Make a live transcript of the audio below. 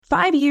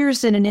5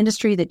 years in an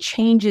industry that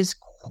changes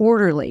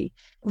quarterly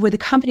with a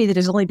company that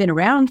has only been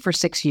around for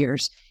 6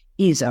 years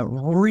is a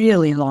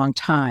really long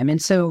time.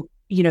 And so,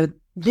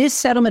 this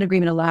settlement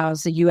agreement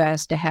allows the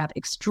U.S. to have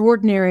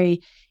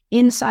extraordinary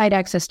inside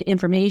access to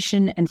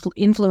information and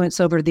influence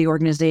over the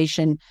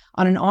organization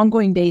on an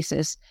ongoing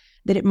basis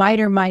that it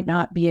might or might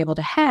not be able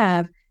to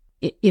have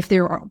if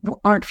there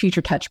aren't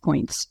future touch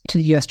points to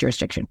the U.S.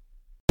 jurisdiction.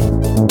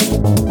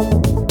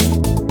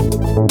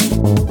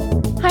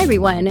 Hi,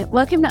 everyone.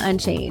 Welcome to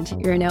Unchained,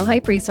 your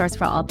no-hype resource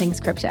for all things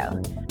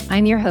crypto.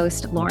 I'm your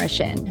host, Laura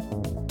Shin,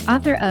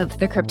 author of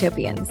The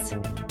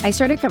Cryptopians. I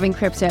started covering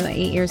crypto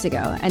 8 years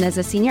ago, and as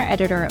a senior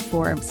editor at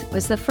Forbes,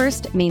 was the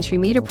first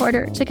mainstream media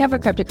reporter to cover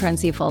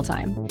cryptocurrency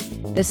full-time.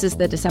 This is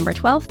the December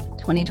 12th,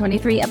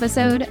 2023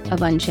 episode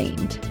of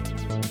Unchained.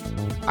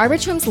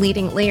 Arbitrum's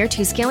leading Layer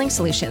 2 scaling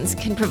solutions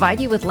can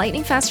provide you with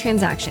lightning-fast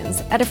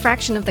transactions at a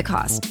fraction of the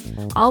cost,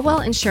 all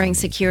while ensuring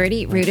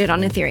security rooted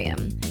on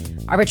Ethereum.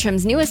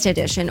 Arbitrum's newest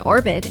edition,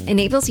 Orbit,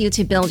 enables you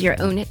to build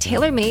your own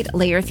tailor-made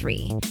Layer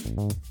 3.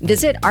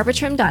 Visit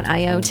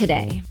arbitrum.io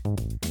today.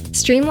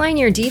 Streamline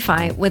your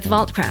DeFi with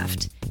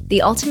Vaultcraft,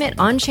 the ultimate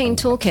on-chain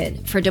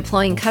toolkit for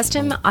deploying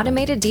custom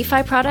automated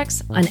DeFi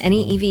products on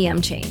any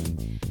EVM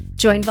chain.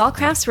 Join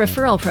Vaultcraft's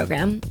referral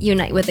program,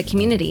 unite with the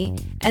community,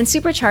 and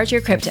supercharge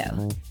your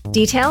crypto.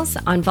 Details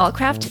on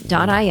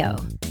vaultcraft.io.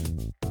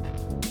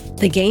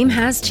 The game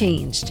has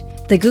changed.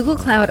 The Google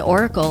Cloud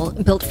Oracle,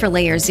 built for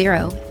Layer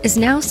 0, is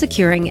now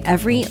securing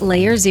every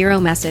Layer 0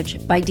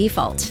 message by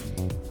default.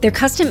 Their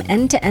custom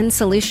end-to-end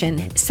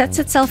solution sets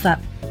itself up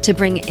to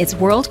bring its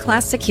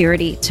world-class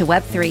security to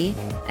Web3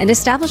 and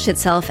establish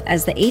itself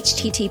as the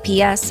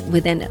HTTPS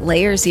within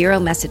Layer 0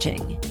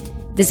 messaging.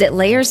 Visit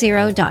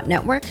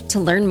layerzero.network to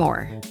learn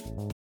more.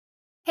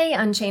 Hey,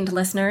 Unchained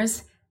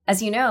listeners.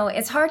 As you know,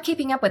 it's hard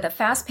keeping up with the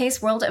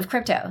fast-paced world of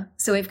crypto,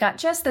 so we've got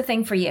just the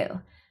thing for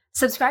you.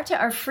 Subscribe to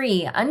our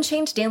free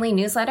Unchained daily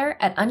newsletter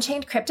at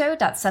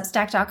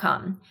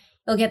unchainedcrypto.substack.com.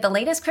 You'll get the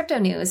latest crypto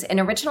news and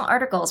original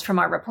articles from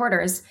our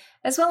reporters,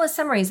 as well as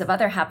summaries of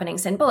other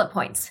happenings and bullet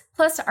points,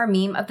 plus our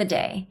meme of the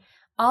day,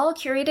 all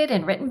curated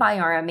and written by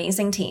our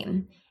amazing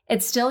team.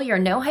 It's still your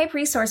no-hype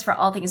resource for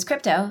all things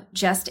crypto,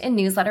 just in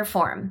newsletter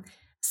form.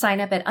 Sign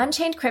up at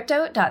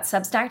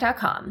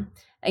unchainedcrypto.substack.com.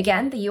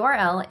 Again, the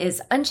URL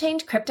is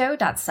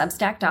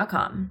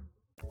unchainedcrypto.substack.com.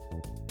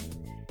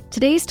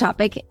 Today's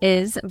topic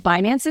is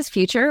Binance's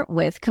future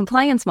with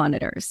compliance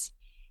monitors.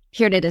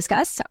 Here to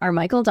discuss are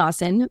Michael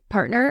Dawson,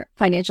 partner,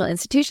 Financial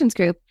Institutions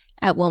Group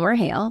at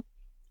WilmerHale,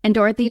 and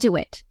Dorothy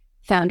DeWitt,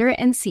 founder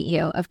and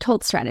CEO of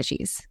Tolt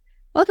Strategies.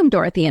 Welcome,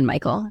 Dorothy and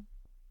Michael.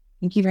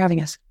 Thank you for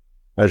having us.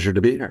 Pleasure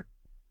to be here.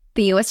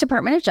 The U.S.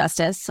 Department of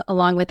Justice,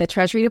 along with the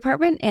Treasury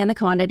Department and the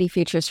Commodity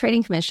Futures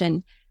Trading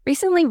Commission,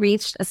 recently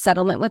reached a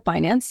settlement with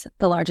Binance,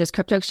 the largest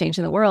crypto exchange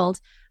in the world,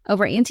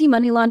 over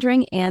anti-money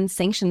laundering and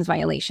sanctions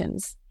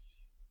violations.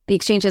 The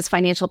exchange's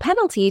financial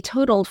penalty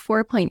totaled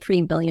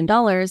 $4.3 billion,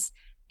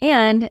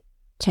 and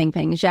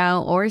Changpeng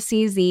Zhao, or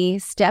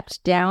CZ,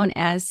 stepped down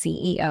as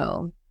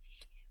CEO.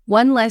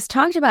 One less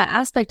talked about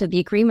aspect of the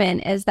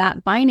agreement is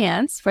that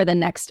Binance, for the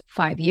next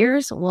 5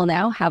 years, will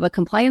now have a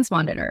compliance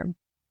monitor.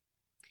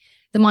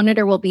 The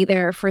monitor will be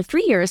there for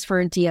 3 years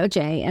for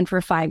DOJ and for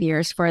 5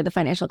 years for the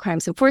Financial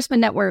Crimes Enforcement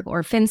Network,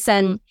 or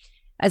FinCEN,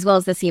 as well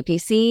as the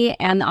CFTC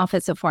and the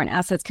Office of Foreign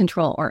Assets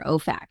Control, or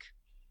OFAC.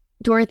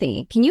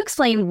 Dorothy, can you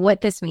explain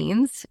what this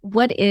means?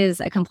 What is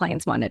a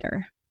compliance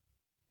monitor?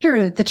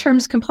 Sure. The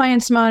terms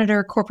compliance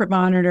monitor, corporate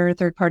monitor,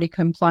 third-party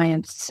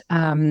compliance,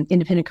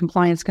 independent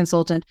compliance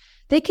consultant,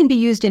 they can be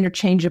used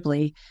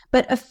interchangeably,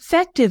 but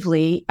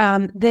effectively,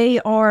 they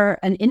are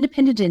an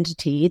independent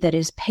entity that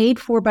is paid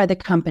for by the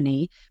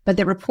company, but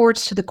that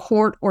reports to the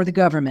court or the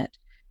government,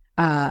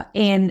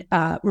 and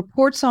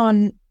reports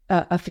on,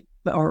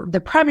 or the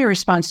primary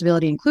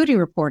responsibility, including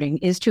reporting,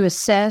 is to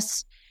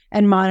assess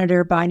and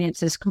monitor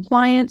Binance's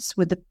compliance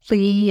with the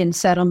plea and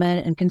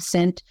settlement and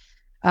consent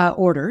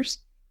orders,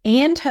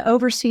 and to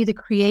oversee the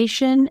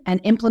creation and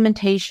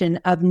implementation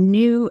of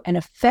new and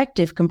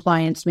effective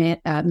compliance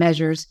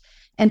measures,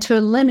 and to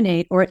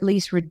eliminate or at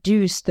least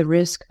reduce the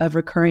risk of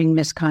recurring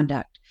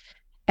misconduct.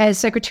 As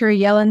Secretary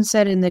Yellen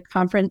said in the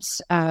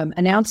conference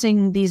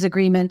announcing these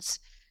agreements,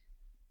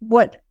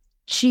 what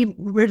she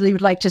really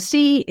would like to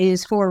see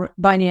is for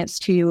Binance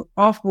to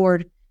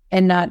offboard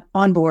and not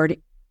onboard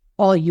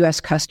all U.S.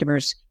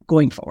 customers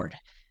going forward.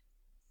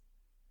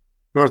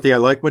 Dorothy, I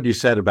like what you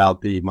said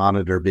about the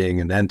monitor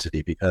being an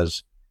entity,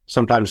 because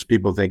sometimes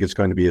people think it's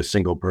going to be a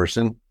single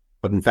person,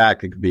 but in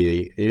fact,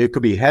 it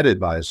could be headed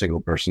by a single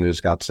person who's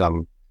got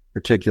some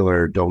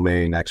particular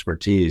domain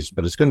expertise,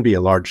 but it's going to be a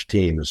large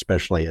team,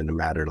 especially in a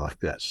matter like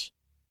this.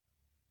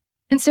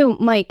 And so,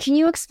 Mike, can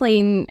you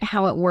explain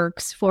how it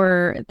works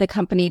for the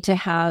company to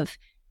have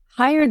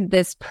hired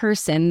this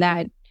person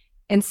that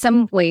in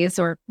some ways,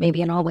 or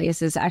maybe in all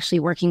ways, is actually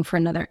working for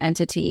another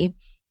entity?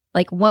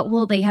 Like, what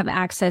will they have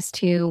access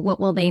to? What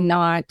will they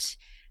not?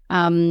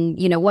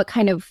 What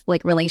kind of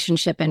like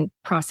relationship and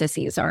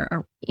processes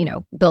are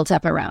built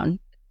up around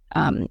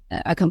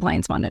a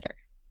compliance monitor?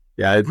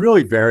 Yeah, it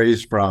really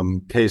varies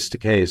from case to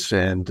case.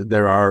 And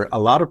there are a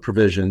lot of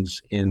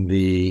provisions in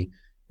the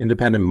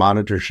independent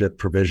monitorship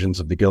provisions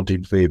of the guilty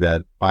plea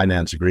that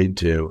Binance agreed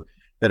to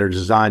that are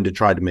designed to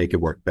try to make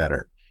it work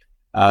better.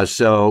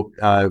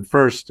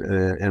 First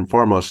and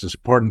foremost, it's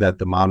important that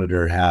the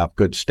monitor have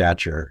good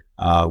stature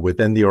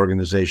within the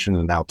organization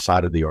and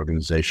outside of the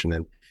organization.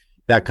 And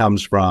that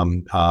comes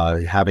from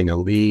having a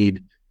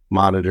lead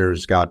monitor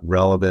who's got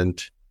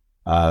relevant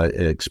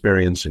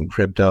experience in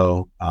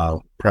crypto,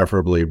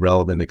 preferably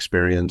relevant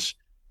experience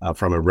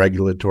from a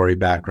regulatory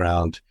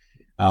background,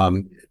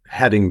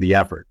 heading the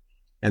effort.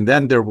 And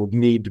then there will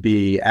need to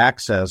be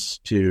access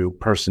to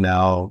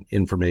personnel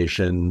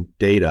information,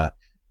 data,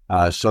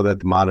 so that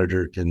the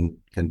monitor can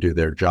do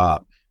their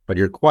job. But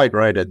you're quite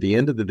right. At the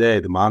end of the day,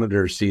 the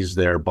monitor sees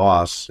their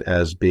boss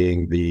as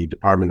being the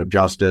Department of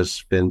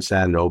Justice,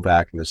 FinCEN,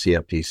 OVAC, and the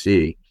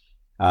CFTC.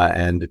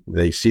 And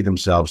they see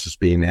themselves as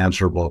being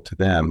answerable to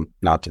them,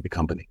 not to the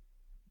company.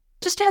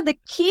 Just to add, the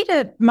key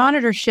to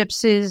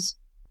monitorships is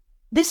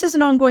this is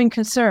an ongoing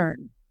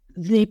concern.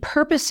 The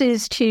purpose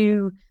is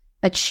to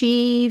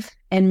achieve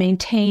and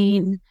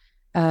maintain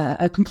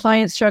a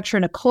compliance structure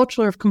and a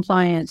culture of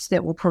compliance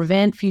that will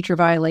prevent future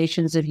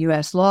violations of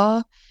U.S.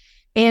 law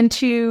and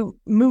to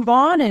move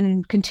on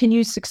and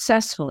continue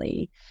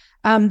successfully.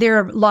 There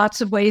are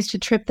lots of ways to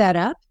trip that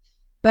up.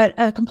 But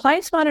a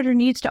compliance monitor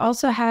needs to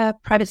also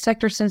have private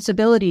sector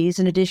sensibilities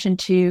in addition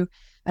to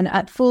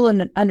a full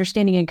and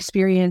understanding and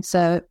experience,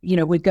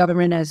 with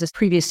government as a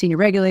previous senior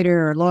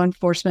regulator or law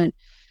enforcement,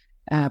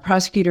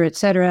 prosecutor, et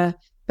cetera.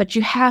 But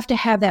you have to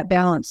have that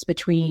balance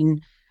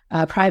between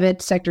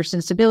private sector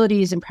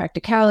sensibilities and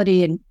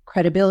practicality and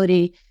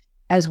credibility,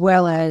 as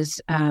well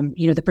as,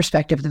 the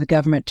perspective of the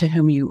government to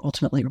whom you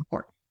ultimately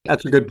report.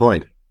 That's a good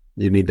point.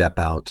 You need that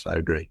balance. I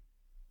agree.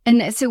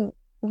 And so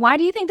why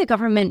do you think the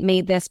government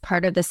made this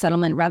part of the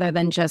settlement rather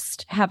than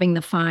just having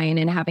the fine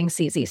and having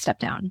CZ step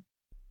down?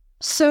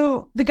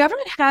 So the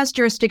government has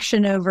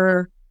jurisdiction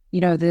over,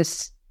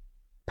 this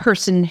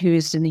person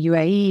who's in the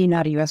UAE,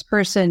 not a U.S.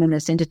 person, and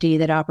this entity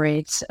that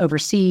operates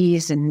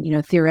overseas and,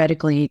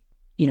 theoretically,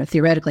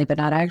 but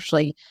not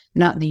actually,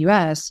 not in the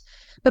U.S.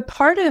 But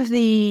part of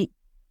the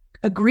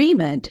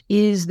agreement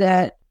is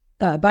that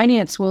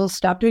Binance will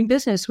stop doing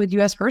business with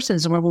U.S.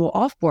 persons and we'll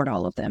offboard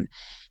all of them.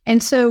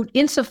 And so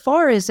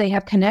insofar as they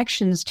have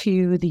connections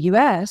to the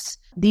U.S.,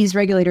 these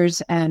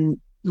regulators and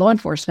law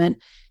enforcement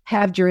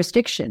have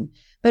jurisdiction.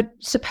 But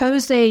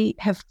suppose they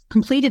have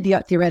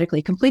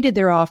theoretically completed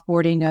their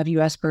offboarding of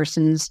U.S.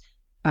 persons,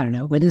 I don't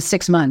know, within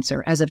 6 months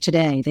or as of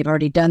today, they've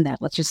already done that.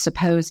 Let's just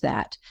suppose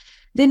that.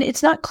 Then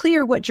it's not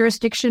clear what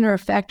jurisdiction or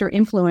effect or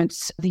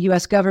influence the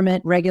U.S.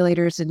 government,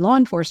 regulators, and law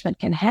enforcement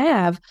can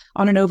have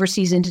on an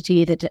overseas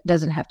entity that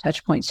doesn't have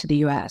touch points to the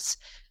U.S.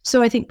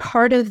 So I think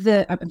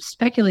I'm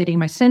speculating,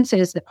 my sense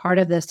is that part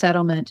of the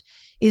settlement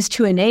is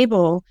to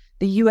enable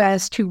the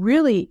U.S. to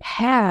really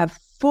have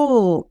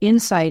full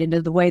insight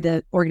into the way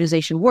the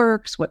organization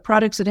works, what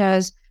products it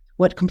has,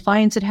 what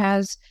compliance it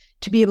has,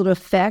 to be able to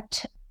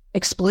affect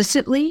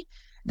explicitly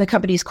the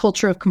company's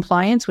culture of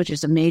compliance, which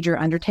is a major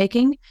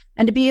undertaking,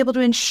 and to be able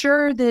to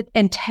ensure that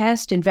and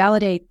test and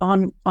validate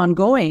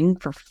ongoing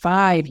for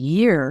 5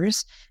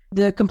 years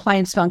the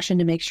compliance function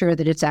to make sure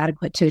that it's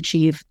adequate to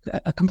achieve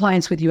a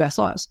compliance with U.S.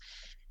 laws.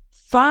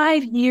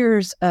 5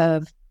 years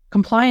of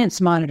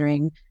compliance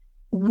monitoring,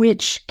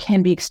 which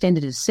can be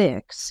extended to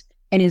 6,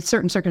 and in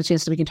certain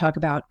circumstances we can talk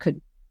about,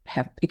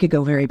 it could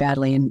go very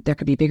badly and there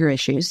could be bigger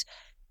issues,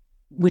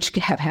 which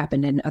could have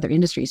happened in other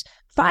industries.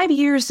 5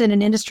 years in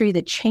an industry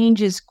that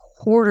changes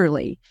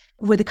quarterly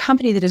with a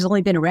company that has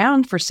only been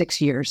around for 6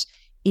 years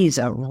is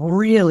a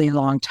really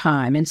long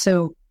time. And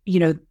so,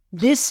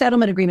 this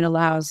settlement agreement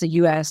allows the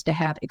U.S. to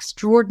have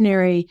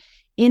extraordinary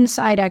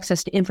inside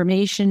access to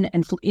information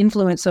and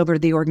influence over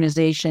the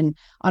organization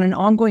on an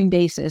ongoing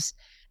basis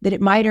that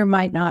it might or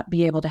might not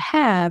be able to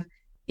have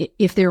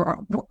if there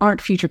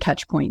aren't future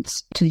touch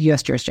points to the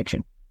U.S.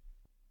 jurisdiction.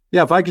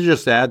 Yeah, if I could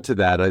just add to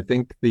that, I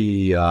think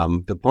the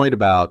point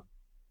about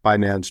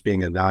Binance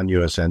being a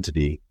non-U.S.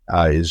 entity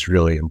is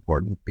really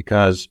important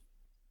because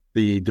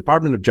the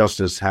Department of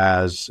Justice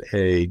has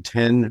a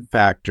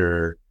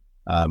 10-factor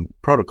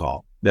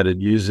protocol that it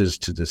uses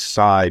to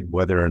decide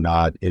whether or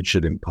not it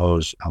should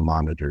impose a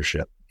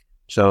monitorship.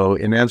 So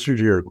in answer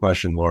to your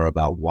question, Laura,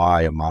 about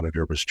why a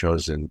monitor was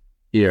chosen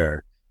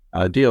here,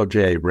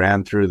 DOJ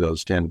ran through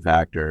those 10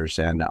 factors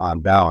and on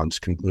balance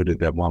concluded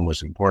that one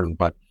was important.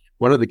 But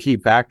one of the key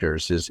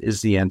factors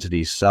is the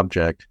entity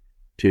subject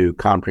to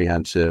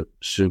comprehensive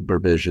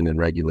supervision and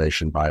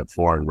regulation by a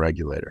foreign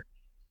regulator?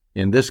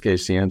 In this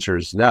case, the answer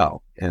is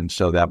no. And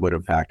so that would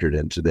have factored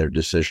into their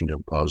decision to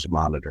impose a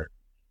monitor.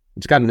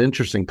 It's got an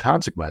interesting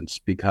consequence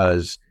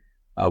because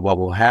what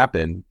will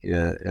happen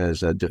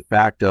as a de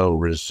facto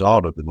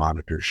result of the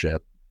monitorship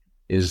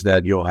is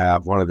that you'll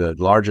have one of the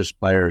largest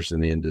players in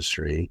the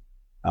industry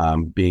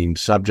being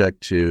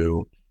subject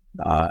to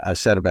a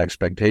set of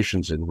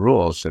expectations and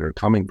rules that are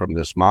coming from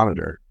this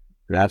monitor.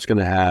 That's going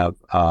to have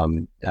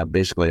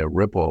basically a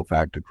ripple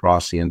effect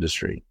across the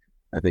industry.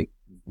 I think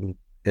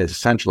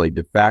essentially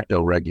de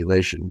facto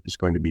regulation is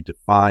going to be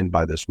defined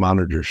by this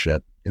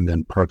monitorship and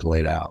then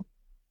percolate out.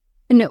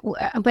 No,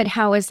 but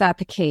how is that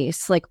the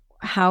case? Like,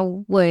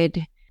 how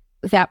would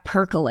that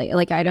percolate?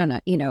 Like, I don't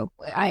know,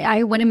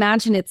 I would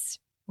imagine it's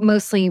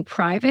mostly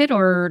private,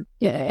 or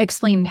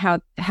explain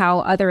how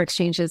other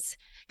exchanges,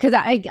 because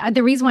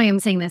the reason why I'm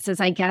saying this is,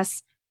 I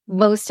guess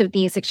most of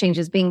these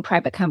exchanges being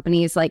private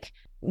companies, like,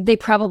 they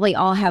probably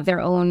all have their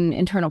own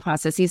internal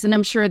processes, and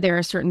I'm sure there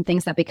are certain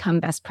things that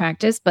become best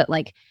practice, but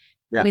like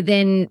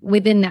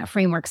within that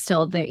framework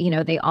still,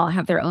 they all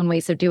have their own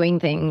ways of doing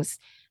things.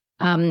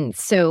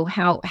 So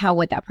how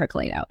would that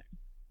percolate out?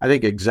 I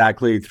think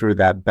exactly through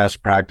that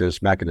best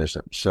practice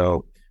mechanism.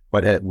 So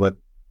what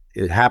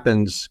it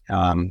happens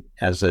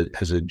as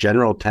a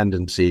general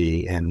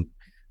tendency in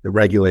the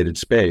regulated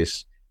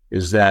space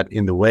is that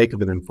in the wake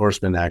of an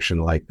enforcement action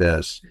like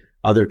this,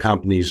 other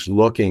companies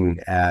looking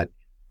at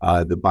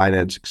the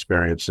Binance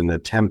experience and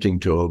attempting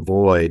to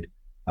avoid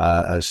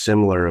a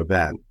similar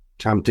event,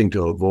 attempting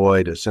to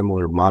avoid a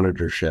similar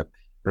monitorship,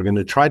 are going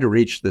to try to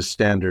reach the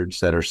standards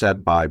that are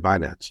set by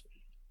Binance.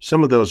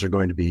 Some of those are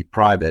going to be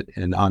private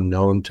and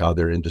unknown to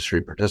other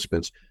industry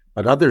participants,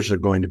 but others are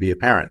going to be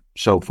apparent.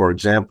 So, for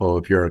example,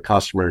 if you're a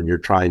customer and you're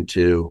trying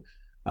to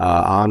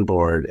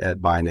onboard at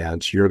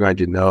Binance, you're going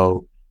to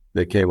know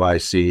the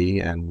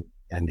KYC and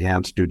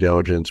enhanced due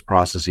diligence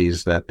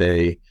processes that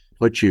they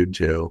put you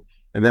to.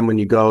 And then when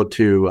you go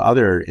to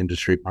other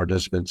industry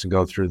participants and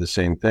go through the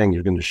same thing,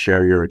 you're going to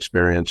share your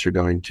experience. You're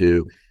going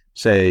to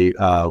say,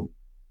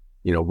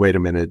 wait a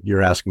minute,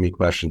 you're asking me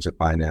questions that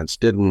Binance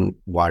didn't.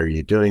 Why are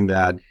you doing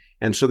that?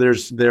 And so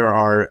there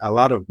are a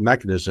lot of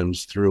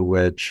mechanisms through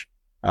which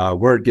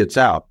word gets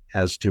out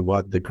as to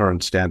what the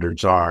current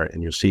standards are.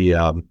 And you see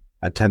a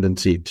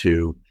tendency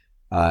to,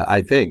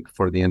 I think,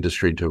 for the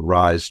industry to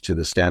rise to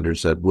the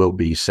standards that will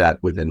be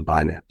set within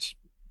Binance.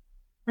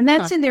 And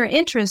that's in their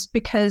interest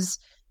because,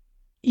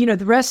 the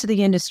rest of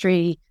the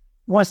industry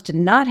wants to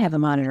not have a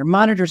monitor.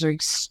 Monitors are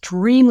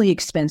extremely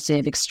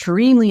expensive,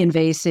 extremely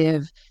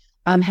invasive,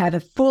 have a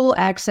full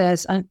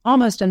access,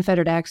 almost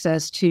unfettered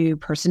access to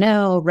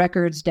personnel,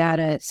 records,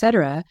 data, et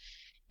cetera.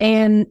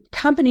 And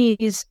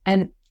companies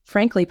and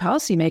frankly,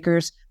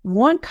 policymakers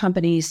want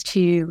companies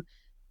to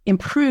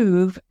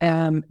improve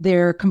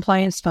their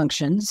compliance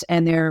functions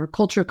and their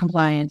culture of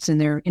compliance and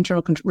their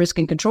internal risk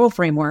and control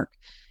framework,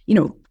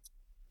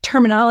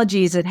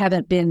 terminologies that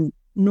haven't been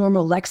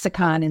normal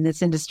lexicon in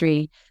this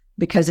industry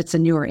because it's a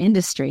newer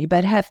industry,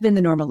 but have been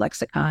the normal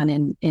lexicon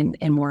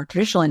in more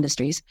traditional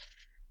industries.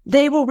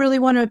 They will really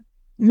want to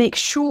make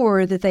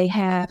sure that they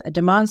have a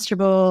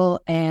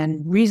demonstrable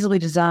and reasonably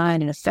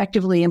designed and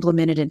effectively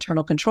implemented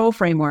internal control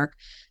framework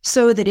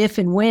so that if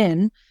and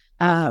when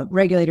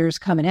regulators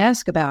come and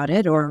ask about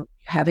it or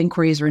have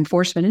inquiries or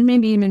enforcement, and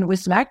maybe even with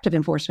some active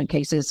enforcement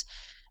cases,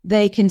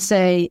 they can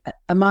say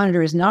a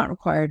monitor is not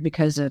required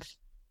because of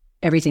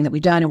everything that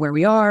we've done and where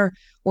we are,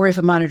 or if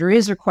a monitor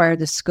is required,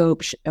 the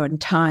scope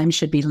and time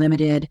should be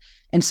limited,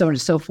 and so on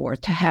and so forth.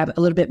 To have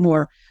a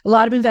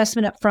lot of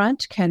investment up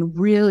front can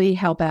really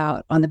help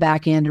out on the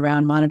back end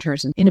around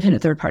monitors and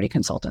independent third-party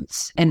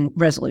consultants and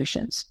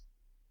resolutions.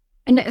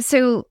 And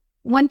so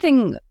one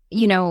thing,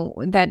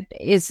 that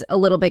is a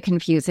little bit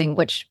confusing,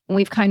 which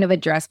we've kind of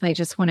addressed, but I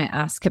just want to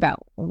ask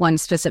about one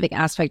specific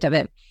aspect of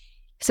it.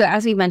 So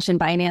as we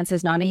mentioned, Binance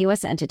is not a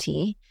U.S.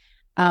 entity,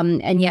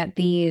 and yet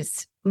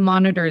these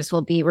monitors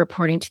will be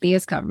reporting to the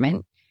U.S.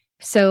 government.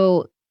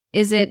 So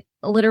is it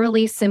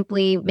literally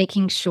simply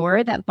making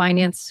sure that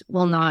Binance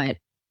will not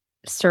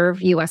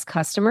serve U.S.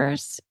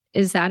 customers?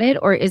 Is that it?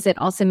 Or is it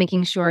also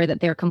making sure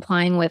that they're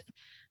complying with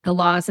the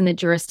laws in the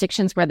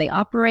jurisdictions where they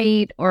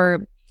operate?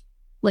 Or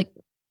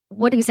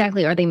what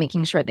exactly are they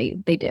making sure they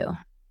do?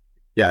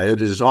 Yeah,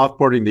 it is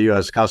offboarding the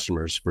U.S.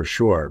 customers for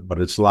sure, but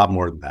it's a lot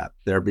more than that.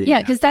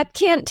 Because that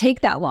can't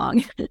take that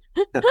long.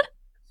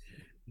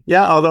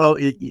 Yeah, although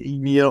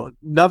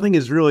nothing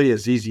is really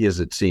as easy as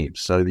it seems.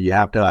 So you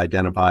have to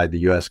identify the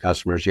U.S.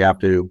 customers. You have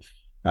to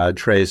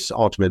trace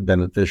ultimate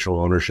beneficial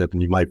ownership,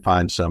 and you might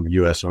find some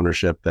U.S.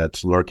 ownership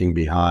that's lurking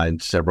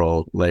behind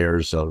several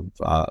layers of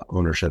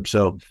ownership.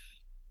 So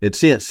it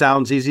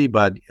sounds easy,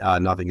 but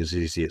nothing is as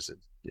easy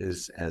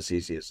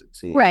as it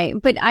seems. Right,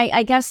 but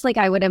I guess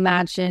I would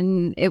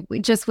imagine it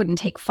just wouldn't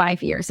take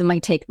 5 years. It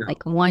might take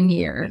 1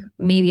 year,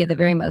 maybe at the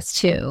very most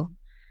 2.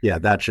 Yeah,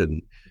 that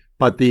shouldn't.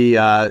 But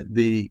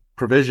the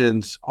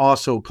provisions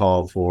also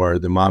call for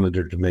the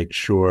monitor to make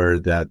sure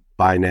that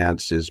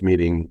Binance is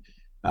meeting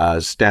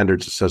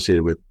standards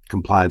associated with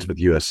compliance with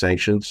U.S.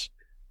 sanctions,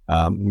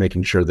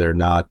 making sure they're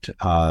not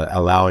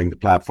allowing the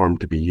platform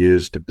to be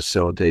used to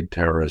facilitate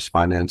terrorist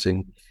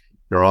financing.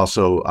 They're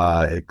also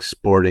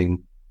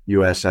exporting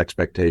U.S.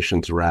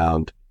 expectations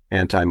around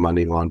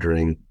anti-money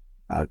laundering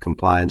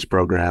compliance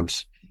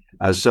programs.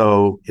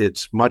 So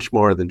it's much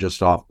more than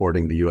just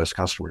offboarding the U.S.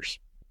 customers.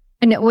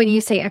 And when you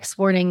say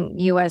exporting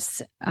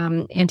U.S.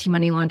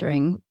 anti-money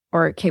laundering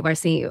or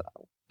KYC,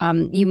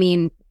 you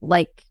mean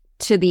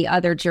to the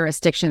other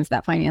jurisdictions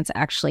that finance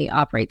actually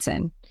operates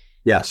in?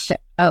 Yes.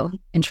 So,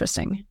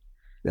 interesting.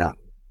 Yeah.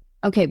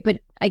 Okay, but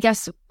I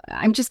guess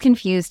I'm just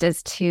confused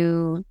as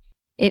to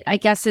it. I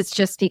guess it's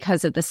just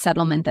because of the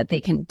settlement that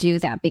they can do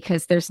that,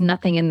 because there's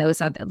nothing in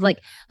those other, like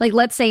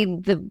let's say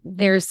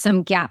there's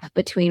some gap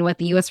between what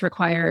the U.S.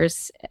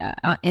 requires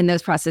in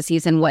those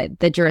processes and what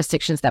the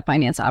jurisdictions that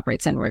Binance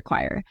operates in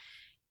require.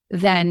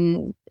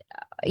 Then,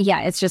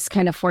 yeah, it's just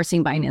kind of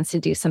forcing Binance to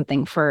do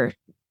something for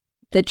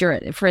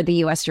the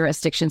U.S.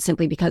 jurisdiction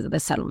simply because of the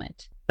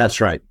settlement.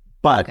 That's right.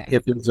 But Okay.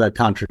 if there's a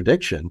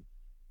contradiction,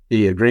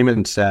 the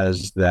agreement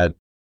says that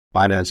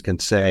Binance can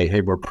say,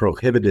 hey, we're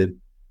prohibited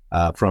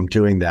from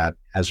doing that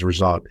as a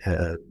result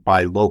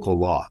by local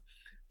law.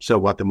 So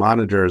what the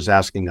monitor is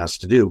asking us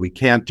to do, we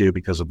can't do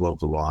because of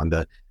local law, and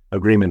the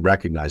agreement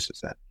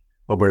recognizes that.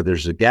 But where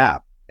there's a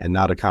gap and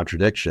not a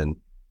contradiction,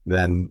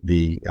 then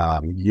the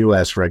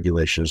U.S.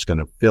 regulation is going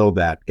to fill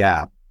that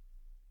gap.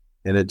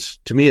 And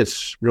to me,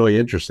 it's really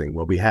interesting.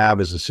 What we have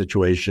is a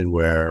situation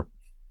where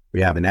we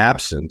have an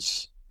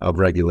absence of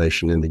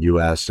regulation in the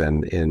U.S.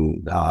 and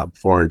in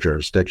foreign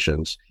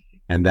jurisdictions,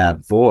 and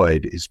that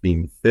void is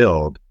being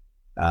filled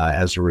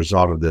as a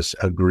result of this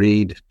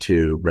agreed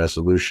to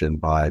resolution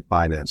by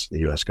Binance, the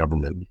U.S.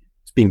 government.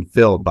 It's being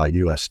filled by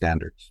U.S.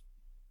 standards.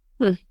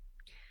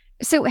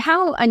 So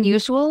how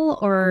unusual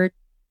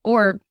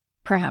or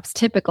perhaps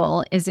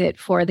typical is it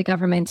for the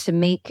government to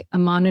make a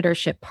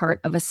monitorship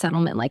part of a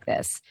settlement like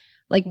this?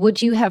 Like,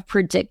 would you have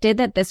predicted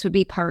that this would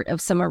be part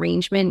of some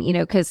arrangement?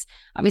 Because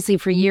obviously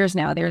for years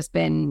now, there's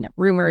been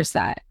rumors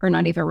that, or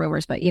not even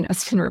rumors, but,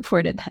 it's been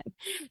reported that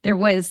there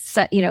was,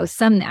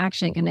 some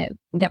action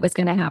that was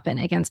going to happen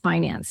against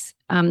Binance.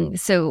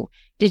 So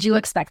did you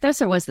expect this,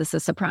 or was this a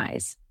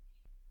surprise?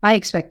 I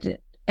expect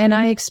it. And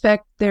I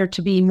expect there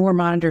to be more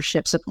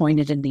monitorships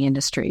appointed in the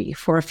industry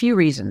for a few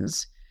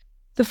reasons.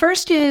 The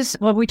first is,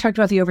 well, we talked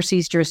about the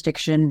overseas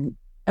jurisdiction,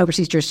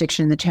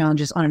 the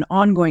challenges on an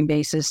ongoing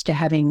basis to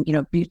having,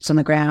 boots on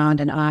the ground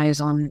and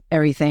eyes on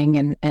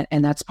everything.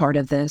 And that's part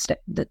of this,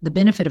 the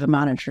benefit of a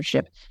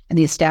monitorship and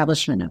the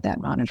establishment of that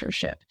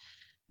monitorship.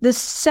 The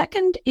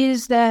second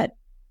is that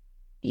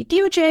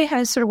DOJ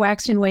has sort of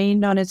waxed and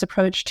waned on its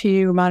approach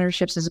to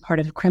monitorships as a part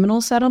of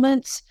criminal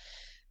settlements.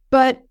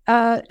 But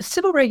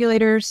civil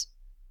regulators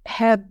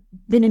have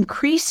been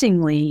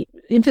increasingly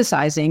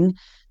emphasizing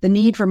the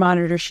need for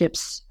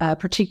monitorships,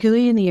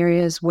 particularly in the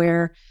areas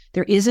where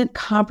there isn't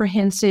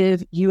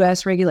comprehensive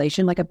U.S.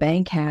 regulation like a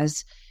bank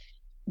has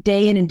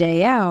day in and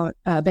day out,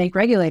 bank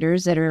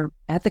regulators that are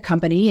at the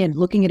company and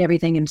looking at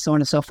everything and so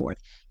on and so forth.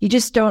 You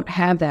just don't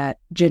have that,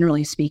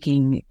 generally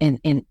speaking,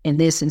 in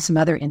this and some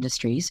other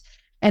industries.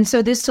 And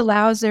so this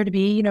allows there to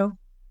be,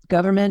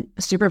 government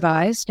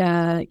supervised,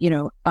 eye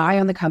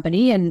on the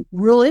company and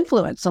real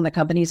influence on the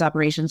company's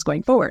operations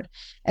going forward.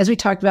 As we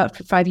talked about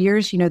for 5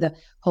 years, the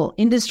whole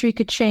industry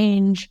could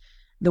change.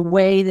 The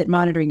way that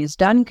monitoring is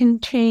done can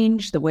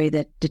change. The way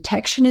that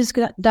detection is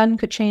done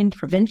could change.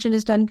 Prevention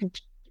is done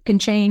can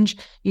change.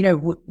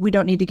 We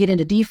don't need to get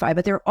into DeFi,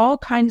 but there are all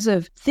kinds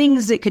of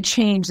things that could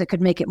change that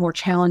could make it more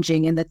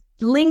challenging. And the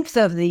length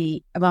of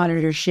the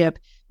monitorship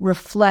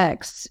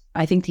reflects,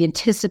 I think, the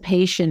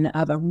anticipation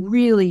of a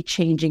really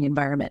changing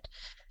environment.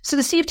 So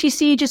the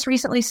CFTC just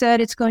recently said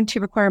it's going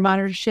to require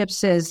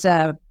monitorships as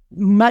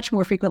much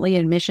more frequently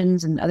in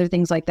missions and other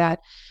things like that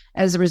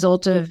as a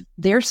result of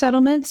their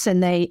settlements.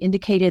 And they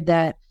indicated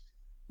that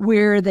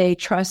where they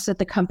trust that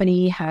the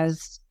company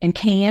has and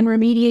can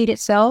remediate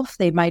itself,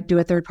 they might do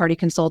a third-party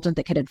consultant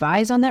that could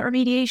advise on that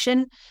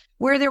remediation.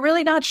 Where they're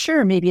really not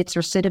sure, maybe it's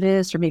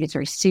recidivist or maybe it's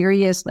very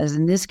serious, as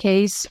in this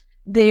case,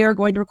 they are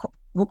going to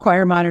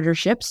require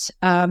monitorships,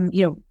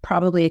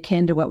 probably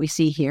akin to what we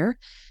see here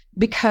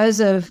because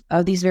of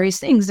these various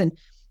things. And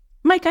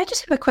Mike, I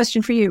just have a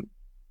question for you.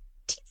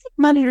 Do you think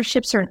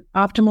monitorships are an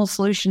optimal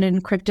solution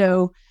in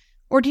crypto,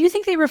 or do you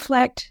think they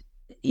reflect,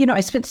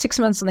 I spent 6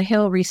 months on the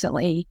Hill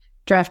recently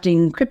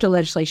drafting crypto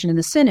legislation in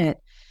the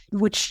Senate,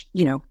 which,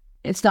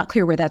 it's not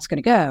clear where that's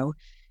going to go,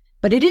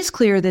 but it is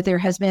clear that there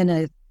has been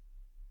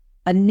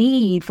a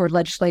need for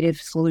legislative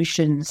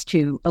solutions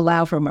to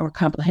allow for a more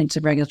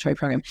comprehensive regulatory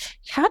program.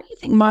 How do you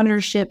think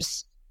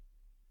monitorships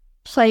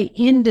play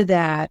into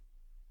that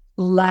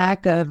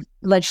lack of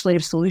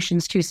legislative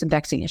solutions to some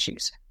vexing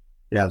issues?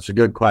 Yeah, it's a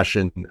good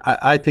question.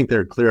 I think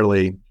they're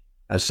clearly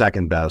a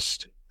second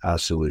best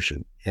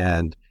solution.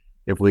 And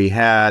if we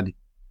had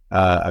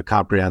a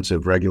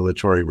comprehensive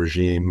regulatory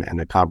regime and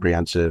a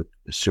comprehensive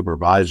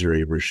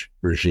supervisory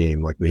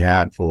regime like we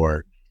had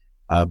for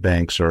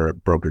banks or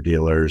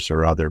broker-dealers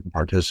or other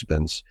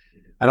participants,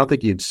 I don't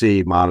think you'd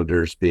see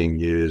monitors being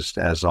used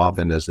as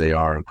often as they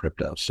are in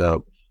crypto.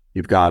 So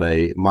you've got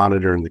a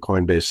monitor in the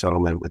Coinbase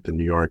settlement with the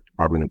New York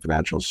Department of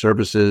Financial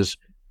Services.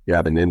 You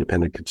have an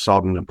independent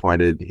consultant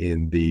appointed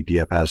in the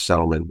DFS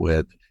settlement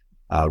with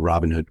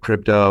Robinhood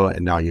Crypto.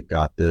 And now you've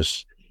got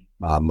this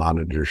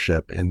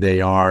monitorship. And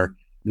they are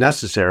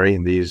necessary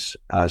in these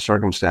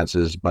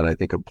circumstances, but I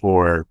think a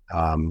poor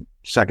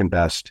second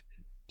best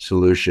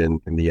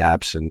solution in the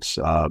absence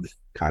of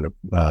kind of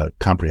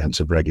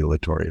comprehensive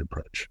regulatory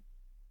approach.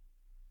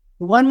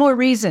 One more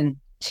reason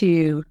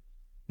to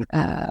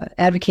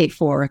advocate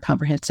for a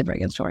comprehensive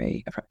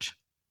regulatory approach.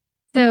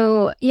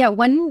 So, yeah,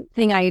 one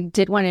thing I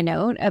did want to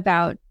note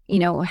about,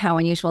 how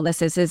unusual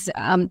this is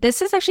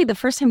this is actually the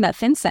first time that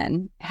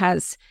FinCEN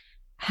has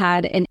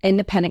had an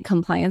independent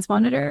compliance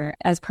monitor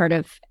as part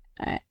of,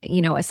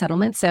 a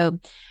settlement. So,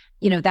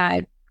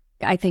 that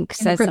I think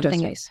says something.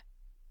 Space.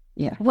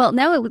 Yeah. Well,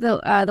 no,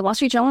 the Wall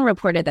Street Journal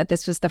reported that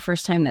this was the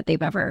first time that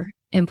they've ever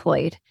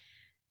employed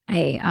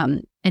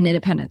an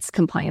independent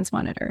compliance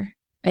monitor.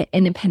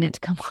 Certainly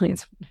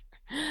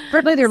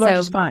their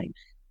largest fine.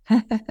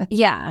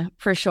 Yeah,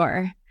 for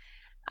sure.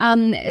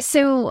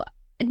 So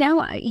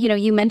now,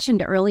 you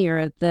mentioned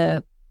earlier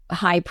the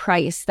high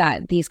price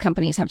that these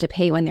companies have to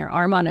pay when there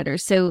are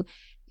monitors. So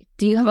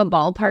do you have a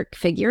ballpark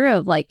figure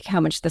of like how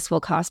much this will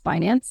cost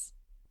Binance?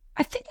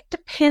 I think it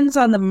depends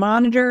on the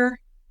monitor,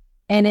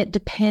 and it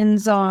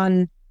depends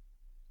also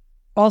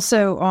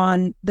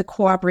on the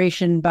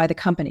cooperation by the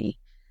company,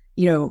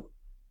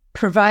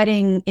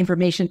 providing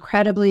information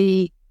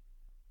credibly,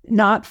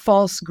 not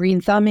false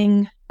green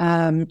thumbing,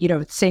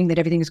 saying that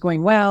everything is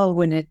going well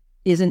when it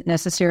isn't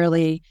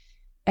necessarily,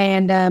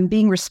 and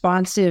being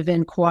responsive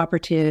and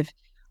cooperative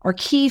are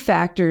key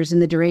factors in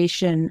the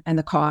duration and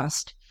the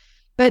cost.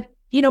 But,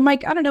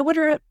 Mike, I don't know, what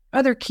are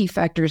other key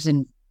factors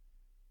in?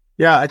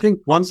 Yeah, I think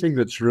one thing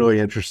that's really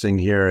interesting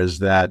here is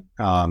that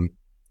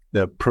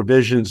the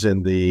provisions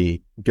in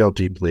the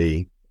guilty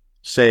plea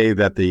say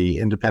that the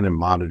independent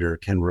monitor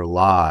can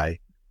rely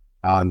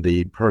on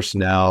the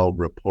personnel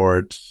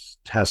reports,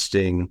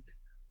 testing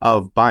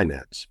of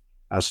Binance.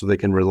 So they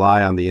can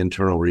rely on the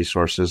internal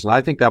resources. And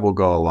I think that will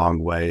go a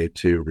long way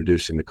to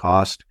reducing the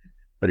cost.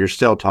 But you're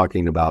still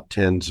talking about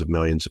tens of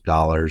millions of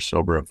dollars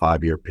over a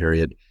 5-year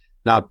period,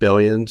 not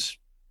billions.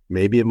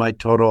 Maybe it might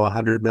total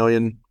 100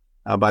 million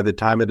by the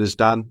time it is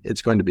done.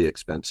 It's going to be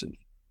expensive.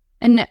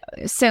 And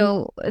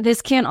so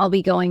this can't all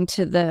be going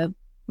to the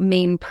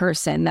main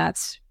person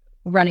that's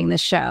running the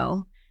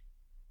show.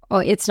 Oh,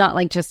 it's not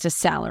like just a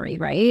salary,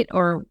 right?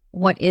 Or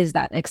what is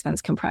that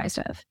expense comprised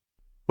of?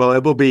 Well,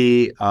 it will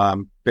be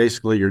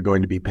basically you're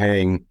going to be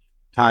paying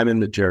time and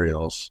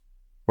materials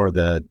for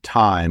the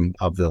time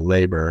of the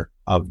labor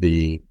of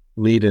the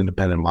lead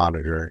independent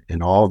monitor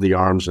and all the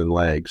arms and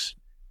legs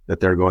that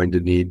they're going to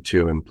need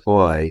to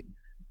employ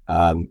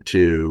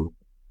to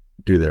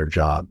do their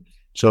job.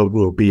 So it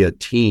will be a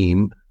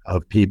team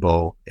of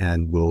people,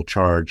 and we'll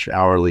charge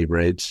hourly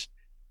rates,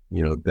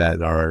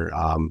 that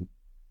are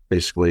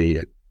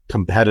basically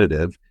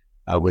competitive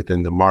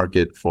within the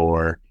market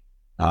for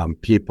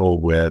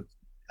people with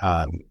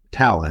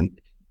talent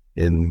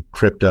in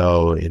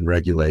crypto, in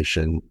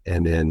regulation,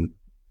 and in,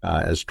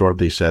 as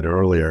Dorothy said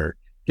earlier,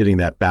 getting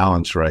that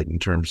balance right in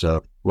terms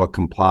of what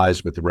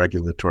complies with the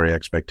regulatory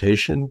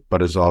expectation,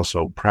 but is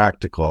also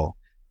practical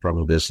from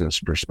a business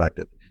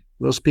perspective.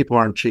 Those people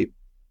aren't cheap.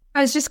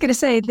 I was just going to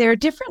say there are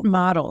different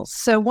models.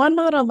 So one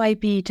model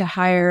might be to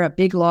hire a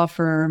big law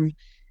firm,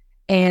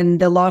 and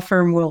the law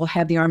firm will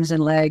have the arms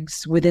and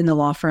legs within the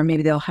law firm.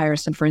 Maybe they'll hire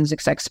some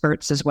forensics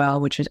experts as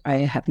well, which I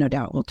have no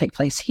doubt will take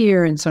place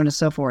here, and so on and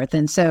so forth.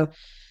 And so,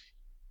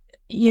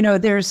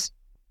 there's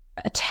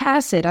a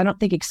tacit, I don't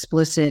think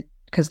explicit,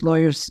 because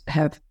lawyers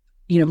have,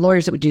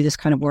 lawyers that would do this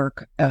kind of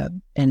work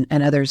and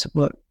others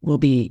will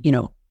be,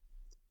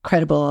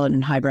 credible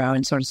and highbrow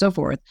and so on and so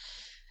forth.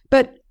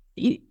 But,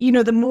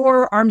 the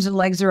more arms and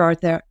legs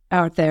are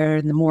out there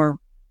and the more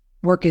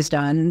work is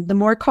done, the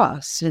more it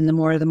costs and the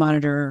more the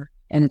monitor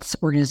and its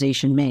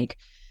organization make.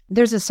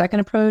 There's a second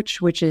approach,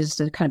 which is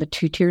the kind of a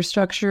 2-tier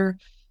structure,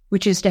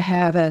 which is to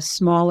have a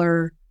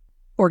smaller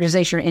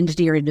organization or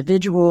entity or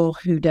individual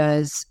who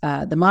does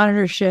the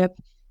monitorship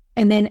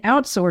and then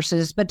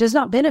outsources, but does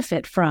not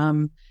benefit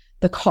from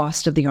the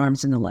cost of the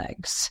arms and the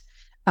legs.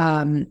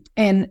 And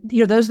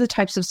those are the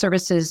types of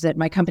services that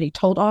my company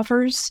Tolt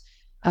offers,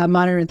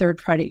 monitor and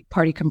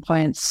third-party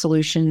compliance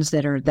solutions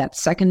that are that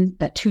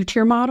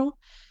 2-tier model.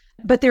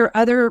 But there are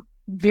other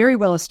very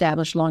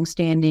well-established,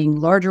 long-standing,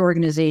 larger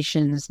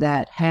organizations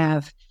that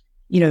have,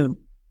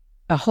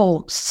 a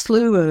whole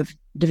slew of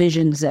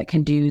divisions that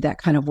can do that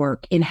kind of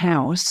work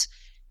in-house.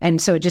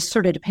 And so it just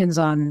sort of depends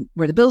on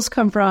where the bills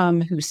come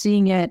from, who's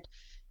seeing it,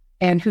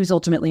 and who's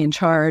ultimately in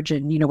charge,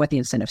 and, what the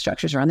incentive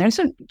structures are on there.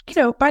 And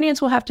so,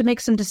 Binance will have to make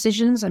some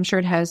decisions. I'm sure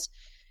it has,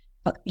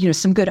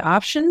 some good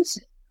options.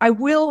 I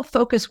will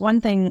focus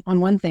one thing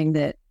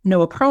that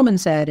Noah Perlman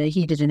said.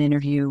 He did an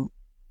interview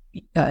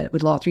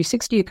with Law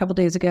 360 a couple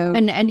days ago.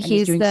 And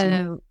he's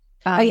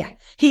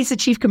he's the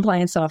chief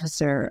compliance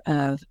officer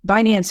of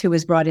Binance, who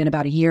was brought in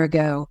about a year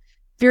ago.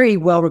 Very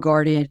well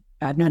regarded.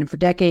 I've known him for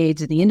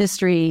decades in the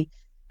industry.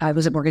 I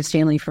was at Morgan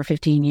Stanley for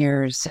 15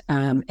 years.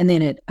 And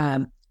then at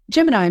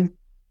Gemini,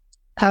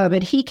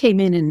 but he came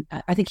in and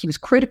I think he was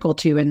critical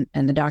to, and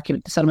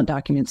the settlement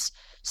documents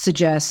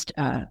suggest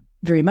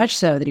very much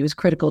so that he was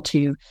critical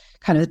to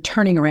kind of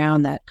turning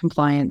around that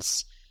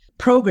compliance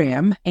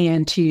program,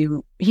 and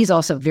he's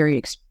also very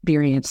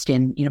experienced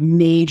in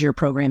major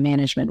program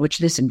management, which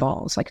this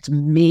involves. Like, it's a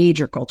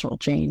major cultural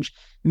change,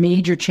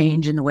 major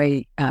change in the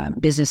way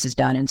business is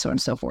done, and so on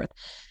and so forth.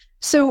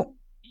 So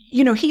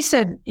he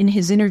said in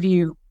his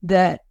interview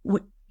that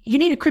you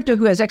need a crypto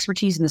who has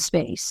expertise in the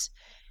space.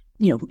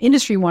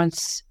 industry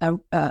wants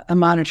a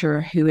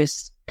monitor who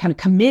is kind of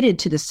committed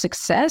to the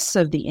success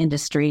of the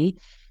industry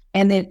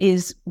and that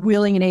is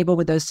willing and able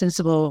with those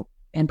sensible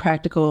and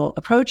practical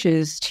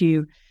approaches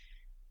to,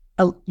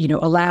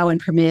 allow and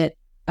permit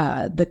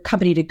the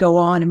company to go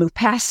on and move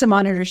past some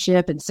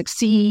monitorship and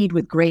succeed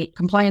with great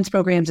compliance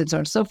programs and so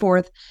on and so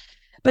forth.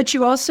 But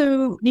you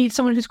also need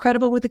someone who's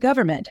credible with the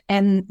government.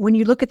 And when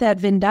you look at that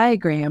Venn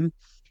diagram,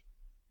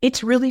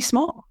 it's really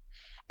small.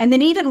 And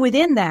then even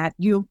within that,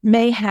 you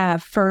may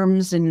have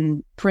firms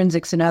and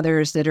forensics and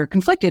others that are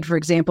conflicted. For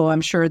example,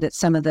 I'm sure that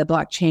some of the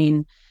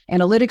blockchain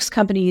analytics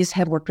companies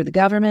have worked with the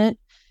government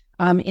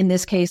in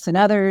this case and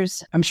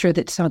others. I'm sure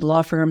that some of the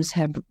law firms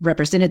have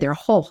represented their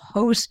whole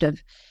host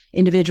of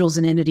individuals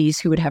and entities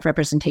who would have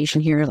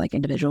representation here, like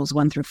individuals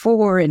 1 through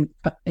 4 and,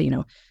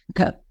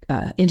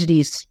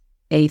 entities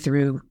A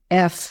through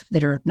F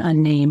that are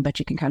unnamed, but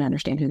you can kind of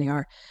understand who they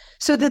are.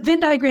 So the Venn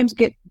diagrams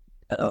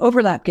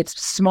overlap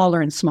gets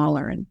smaller and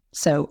smaller. And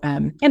so,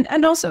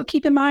 and also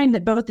keep in mind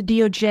that both the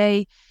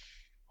DOJ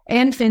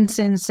and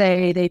FinCEN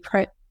say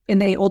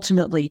they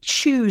ultimately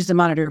choose the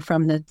monitor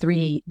from the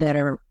 3 that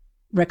are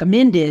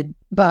recommended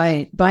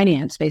by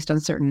Binance based on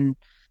certain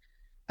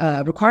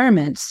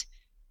requirements.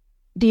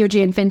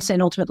 DOJ and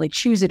FinCEN ultimately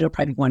choose it. It'll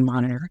probably be one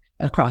monitor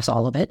across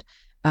all of it.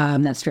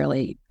 That's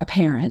fairly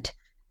apparent.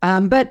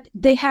 But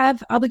they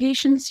have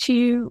obligations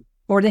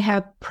or they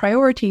have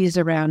priorities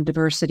around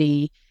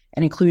diversity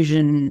and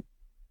inclusion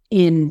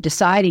in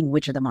deciding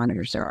which of the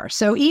monitors there are.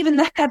 So even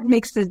that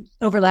makes the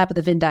overlap of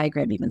the Venn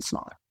diagram even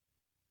smaller.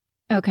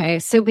 Okay.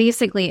 So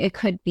basically it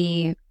could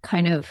be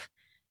kind of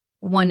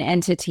one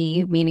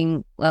entity,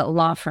 meaning a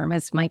law firm,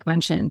 as Mike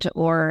mentioned,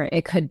 or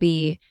it could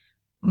be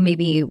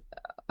maybe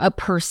a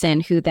person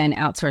who then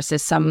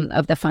outsources some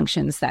of the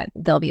functions that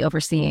they'll be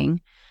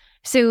overseeing.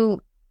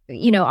 So,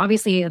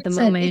 obviously at the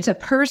moment... It's a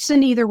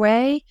person either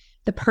way.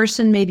 The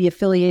person may be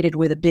affiliated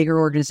with a bigger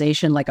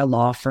organization like a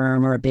law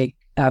firm or a big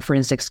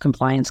forensics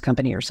compliance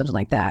company or something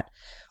like that.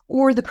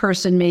 Or the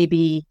person may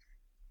be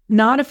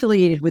not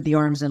affiliated with the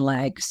arms and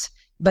legs,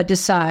 but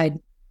decide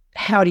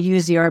how to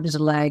use the arms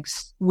and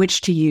legs, which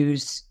to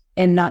use,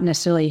 and not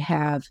necessarily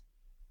have,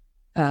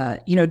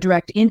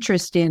 direct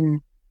interest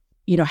in,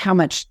 how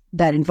much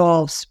that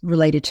involves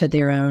related to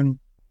their own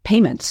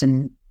payments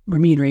and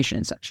remuneration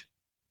and such.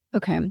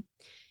 Okay.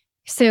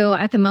 So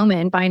at the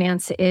moment,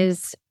 Binance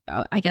is,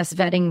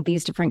 vetting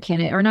these different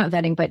candidates, or not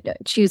vetting, but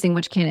choosing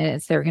which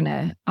candidates they're going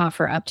to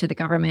offer up to the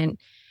government.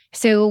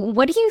 So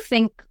what do you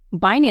think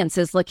Binance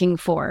is looking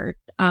for?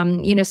 Some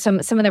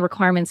of the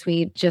requirements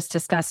we just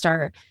discussed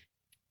are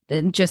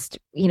just,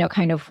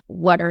 kind of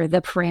what are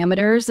the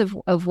parameters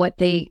of what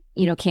they,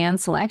 can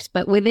select.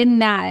 But within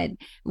that,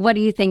 what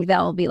do you think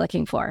they'll be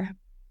looking for? I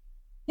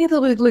think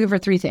they'll be looking for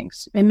 3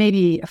 things and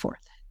maybe a 4th.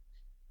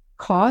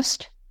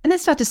 Cost. And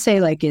that's not to say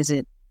is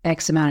it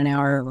X amount an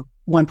hour or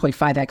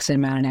 1.5X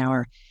amount an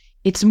hour.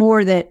 It's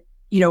more that,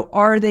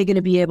 are they going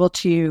to be able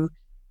to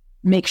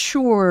make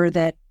sure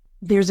that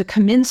there's a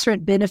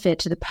commensurate benefit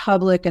to the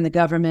public and the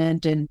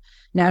government and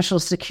national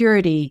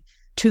security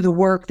to the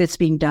work that's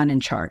being done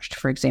and charged.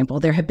 For example,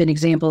 there have been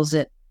examples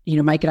that,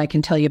 Mike and I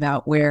can tell you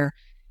about where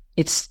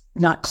it's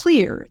not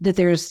clear that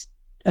there's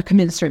a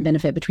commensurate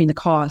benefit between the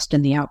cost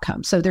and the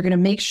outcome. So they're going to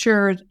make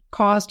sure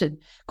cost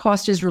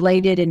is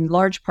related in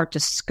large part to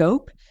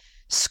scope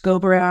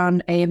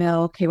around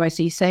AML,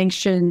 KYC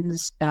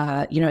sanctions,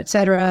 et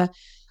cetera.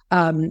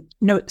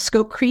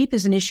 Scope creep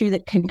is an issue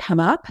that can come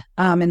up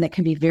and that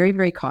can be very,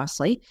 very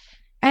costly.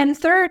 And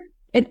third,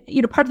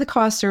 part of the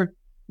costs are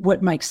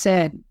what Mike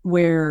said,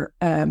 where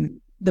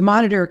the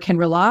monitor can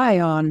rely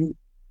on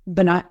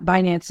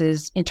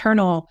Binance's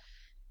internal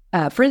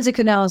forensic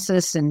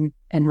analysis and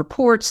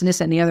reports and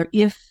this and the other,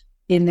 if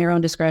in their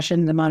own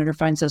discretion, the monitor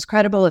finds those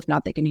credible. If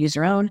not, they can use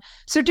their own.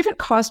 So there are different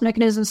cost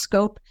mechanisms,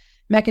 scope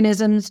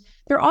mechanisms.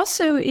 There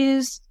also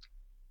is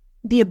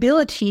the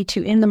ability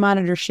to end the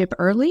monitorship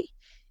early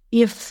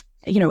if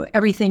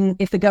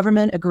the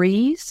government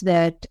agrees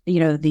that,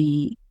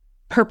 the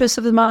purpose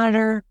of the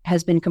monitor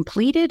has been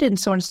completed and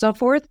so on and so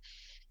forth.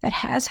 That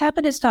has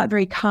happened. It's not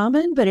very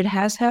common, but it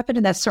has happened.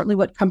 And that's certainly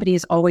what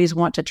companies always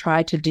want to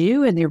try to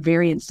do. And they're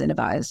very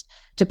incentivized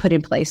to put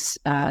in place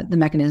the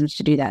mechanisms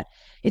to do that.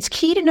 It's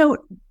key to note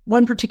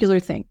one particular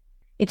thing.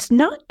 It's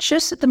not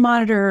just that the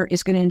monitor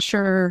is going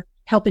to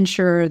help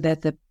ensure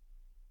that the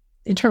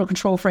internal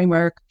control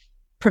framework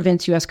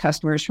prevents U.S.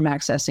 customers from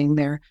accessing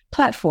their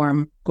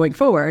platform going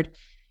forward.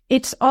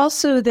 It's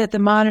also that the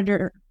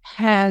monitor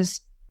has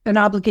an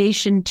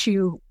obligation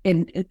to,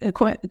 and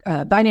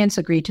Binance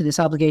agreed to this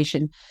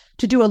obligation,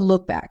 to do a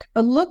look back.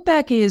 A look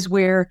back is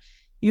where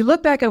you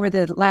look back over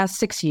the last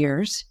 6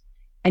 years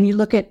and you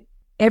look at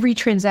every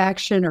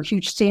transaction or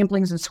huge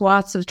samplings and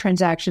swaths of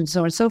transactions,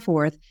 so on and so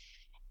forth,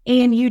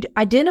 and you'd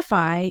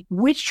identify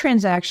which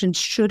transactions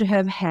should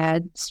have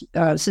had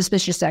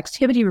suspicious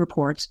activity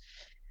reports,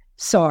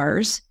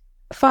 SARS,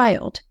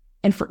 filed.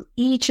 And for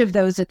each of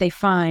those that they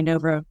find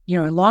over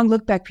a long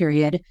look back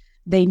period,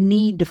 they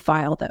need to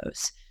file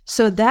those.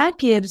 So that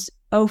gives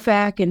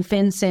OFAC and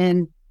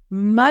FinCEN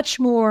much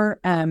more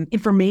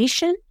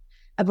information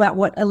about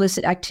what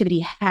illicit activity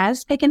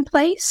has taken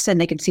place,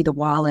 and they can see the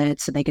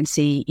wallets, and they can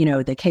see,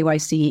 the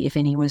KYC if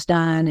any was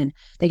done, and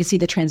they can see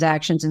the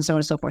transactions and so on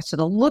and so forth. So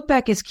the look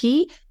back is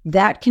key.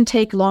 That can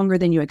take longer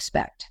than you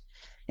expect.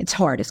 It's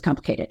hard, it's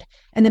complicated.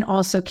 And then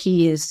also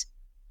key is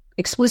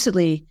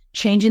explicitly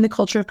changing the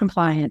culture of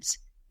compliance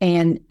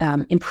and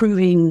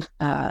improving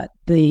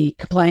the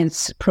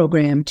compliance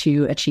program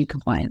to achieve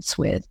compliance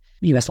with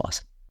U.S.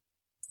 laws.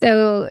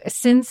 So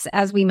since,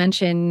 as we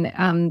mentioned,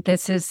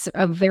 this is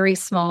a very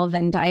small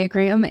Venn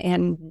diagram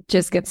and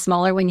just gets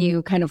smaller when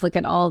you kind of look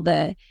at all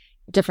the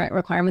different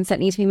requirements that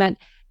need to be met.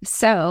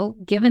 So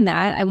given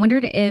that, I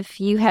wondered if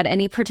you had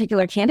any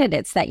particular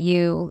candidates that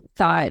you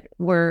thought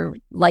were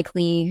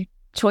likely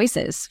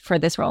choices for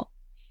this role.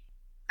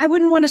 I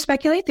wouldn't want to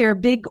speculate. There are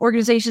big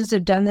organizations that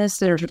have done this.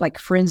 There's like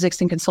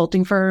forensics and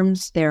consulting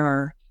firms. There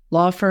are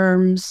law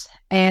firms.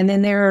 And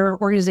then there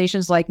are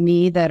organizations like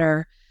me that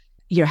are,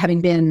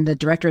 having been the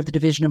director of the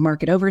Division of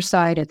Market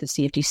Oversight at the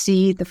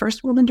CFTC, the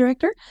first woman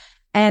director,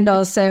 and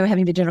also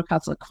having been general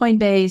counsel at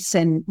Coinbase,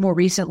 and more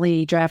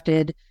recently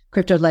drafted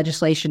crypto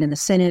legislation in the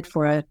Senate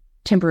for a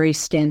temporary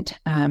stint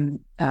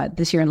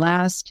this year and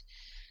last.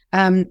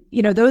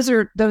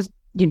 Those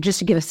just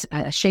to give us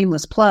a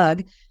shameless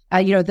plug,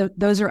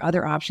 those are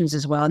other options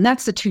as well. And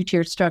that's the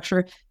two-tiered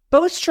structure.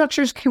 Both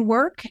structures can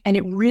work, and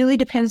it really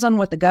depends on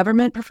what the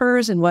government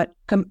prefers and what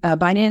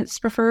Binance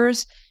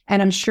prefers.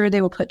 And I'm sure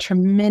they will put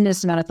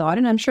tremendous amount of thought,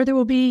 and I'm sure there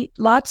will be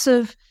lots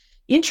of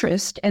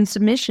interest and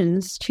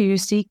submissions to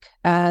seek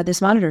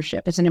this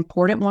monitorship. It's an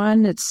important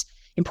one. It's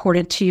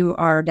important to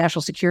our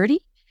national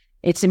security.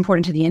 It's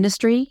important to the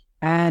industry,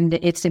 and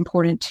it's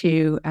important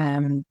to,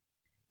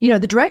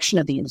 the direction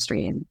of the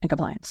industry and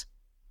compliance.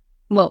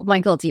 Well,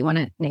 Michael, do you want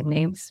to name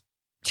names?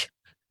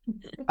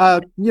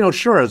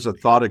 Sure. As a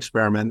thought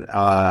experiment,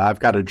 I've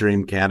got a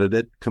dream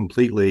candidate,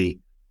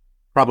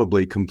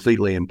 probably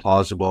completely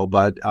implausible.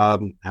 But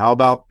how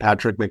about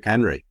Patrick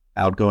McHenry,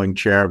 outgoing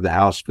chair of the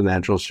House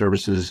Financial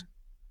Services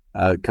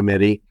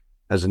Committee,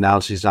 has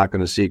announced he's not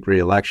going to seek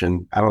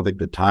re-election. I don't think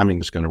the timing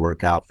is going to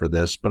work out for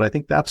this, but I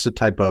think that's the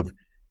type of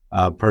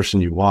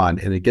person you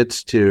want. And it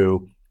gets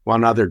to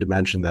one other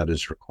dimension that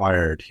is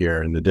required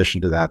here, in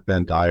addition to that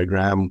Venn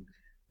diagram,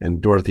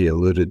 and Dorothy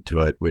alluded to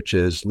it, which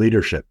is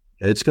leadership.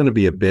 It's going to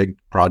be a big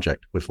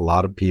project with a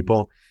lot of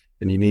people,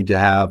 and you need to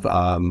have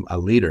a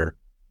leader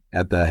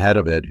at the head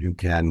of it who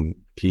can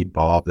keep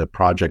all of the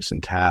projects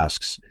and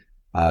tasks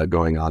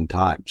going on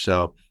time.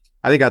 So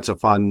I think that's a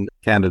fun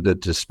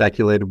candidate to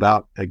speculate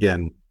about.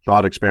 Again,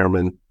 thought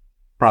experiment,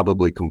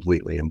 probably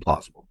completely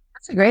implausible.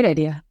 That's a great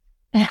idea.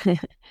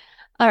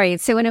 All right.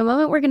 So in a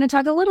moment, we're going to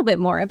talk a little bit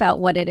more about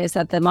what it is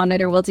that the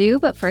monitor will do.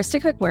 But first, a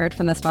quick word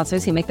from the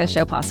sponsors who make this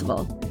show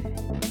possible.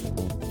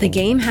 The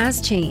game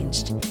has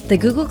changed. The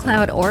Google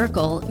Cloud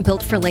Oracle,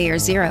 built for Layer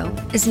 0,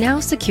 is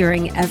now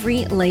securing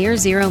every Layer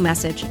 0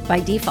 message by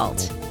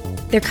default.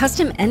 Their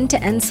custom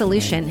end-to-end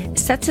solution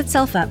sets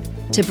itself up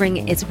to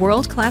bring its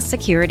world-class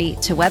security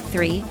to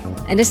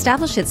Web3 and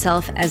establish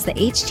itself as the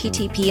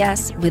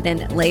HTTPS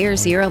within Layer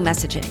 0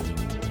 messaging.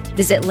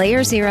 Visit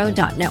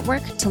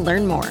layer0.network to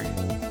learn more.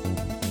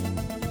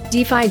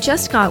 DeFi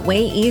just got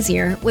way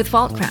easier with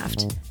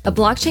Vaultcraft, a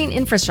blockchain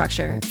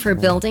infrastructure for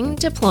building,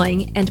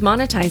 deploying, and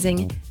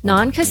monetizing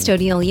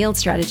non-custodial yield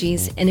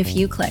strategies in a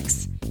few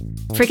clicks.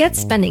 Forget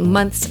spending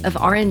months of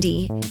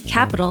R&D,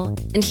 capital,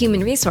 and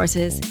human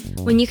resources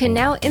when you can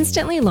now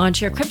instantly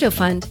launch your crypto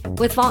fund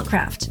with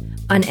Vaultcraft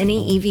on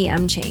any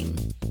EVM chain.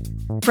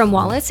 From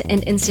wallets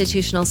and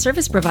institutional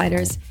service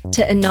providers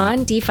to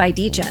anon DeFi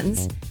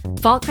degens,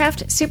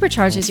 Vaultcraft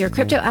supercharges your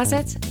crypto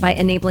assets by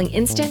enabling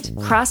instant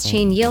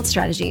cross-chain yield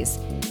strategies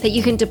that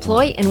you can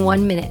deploy in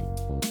 1 minute.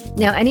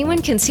 Now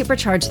anyone can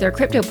supercharge their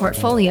crypto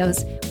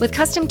portfolios with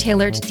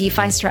custom-tailored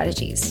DeFi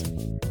strategies.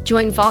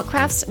 Join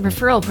Vaultcraft's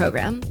referral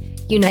program,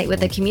 unite with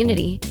the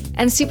community,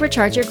 and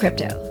supercharge your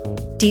crypto.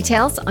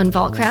 Details on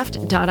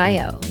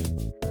vaultcraft.io.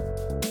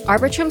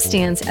 Arbitrum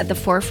stands at the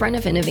forefront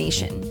of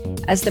innovation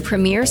as the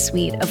premier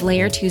suite of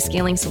Layer 2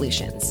 scaling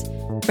solutions,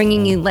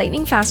 bringing you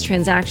lightning-fast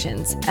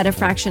transactions at a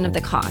fraction of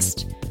the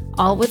cost,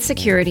 all with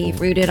security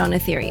rooted on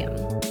Ethereum.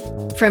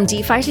 From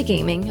DeFi to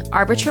gaming,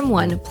 Arbitrum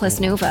One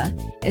plus Nova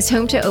is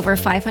home to over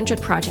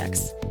 500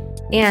 projects.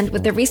 And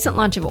with the recent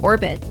launch of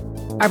Orbit,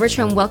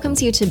 Arbitrum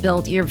welcomes you to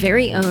build your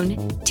very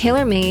own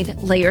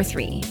tailor-made Layer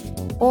 3,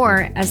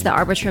 or as the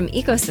Arbitrum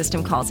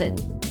ecosystem calls it,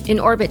 an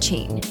Orbit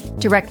chain,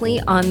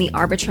 directly on the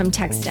Arbitrum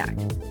tech stack.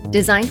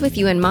 Designed with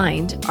you in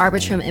mind,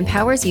 Arbitrum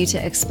empowers you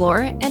to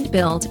explore and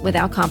build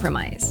without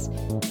compromise.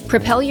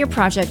 Propel your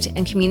project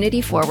and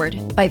community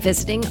forward by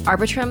visiting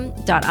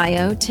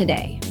arbitrum.io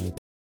today.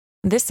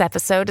 This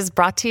episode is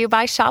brought to you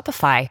by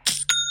Shopify.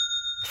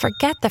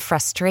 Forget the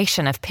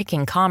frustration of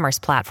picking commerce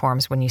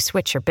platforms when you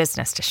switch your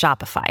business to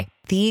Shopify,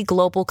 the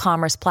global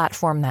commerce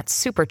platform that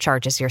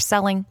supercharges your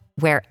selling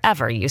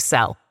wherever you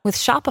sell. With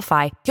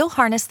Shopify, you'll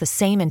harness the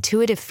same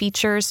intuitive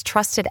features,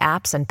 trusted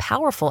apps, and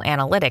powerful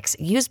analytics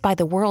used by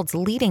the world's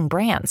leading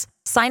brands.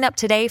 Sign up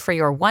today for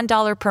your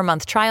 $1 per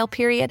month trial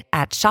period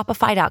at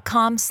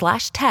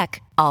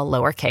shopify.com/tech, all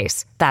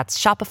lowercase. That's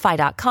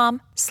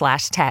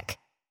shopify.com/tech.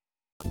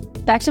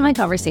 Back to my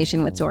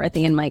conversation with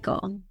Dorothy and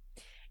Michael.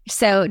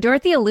 So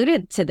Dorothy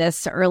alluded to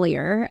this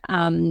earlier,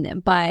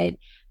 but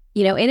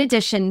in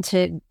addition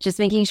to just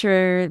making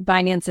sure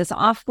Binance is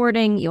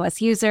offboarding U.S.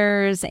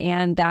 users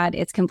and that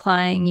it's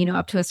complying,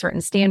 up to a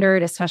certain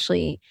standard,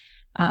 especially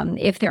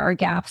if there are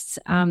gaps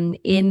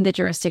in the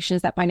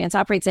jurisdictions that Binance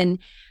operates in,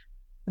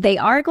 they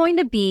are going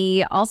to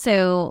be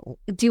also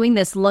doing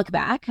this look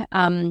back.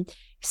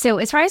 So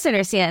as far as I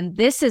understand,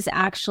 this is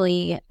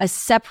actually a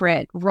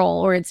separate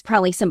role, or it's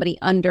probably somebody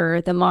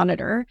under the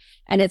monitor,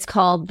 and it's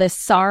called the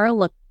SAR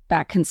look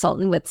back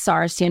consultant, with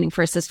SAR standing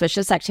for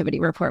Suspicious Activity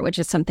Report, which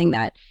is something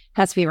that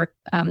has to be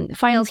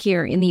filed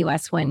here in the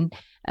U.S. when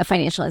a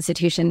financial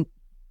institution,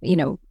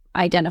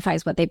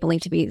 identifies what they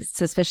believe to be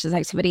suspicious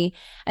activity.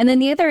 And then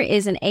the other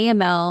is an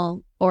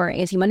AML, or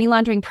anti-money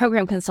laundering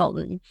program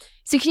consultant.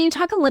 So can you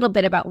talk a little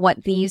bit about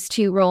what these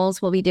two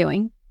roles will be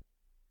doing?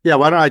 Yeah,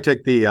 why don't I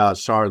take the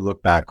SAR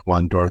look back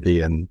one,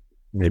 Dorothy, and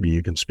maybe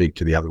you can speak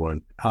to the other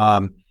one.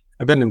 I've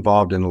been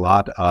involved in a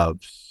lot of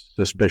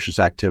suspicious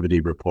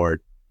activity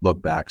report look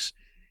backs.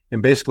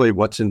 And basically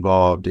what's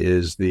involved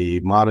is the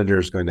monitor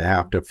is going to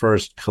have to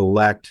first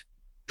collect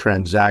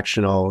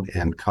transactional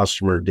and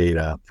customer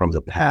data from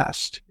the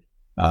past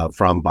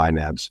from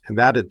Binance. And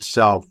that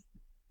itself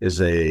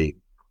is a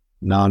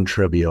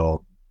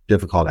non-trivial,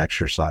 difficult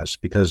exercise,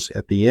 because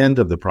at the end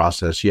of the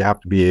process, you have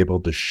to be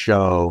able to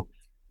show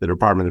the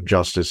Department of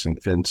Justice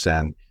and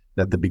FinCEN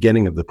that the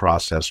beginning of the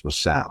process was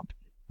sound,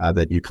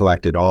 that you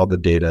collected all the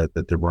data,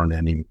 that there weren't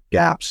any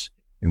gaps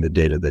in the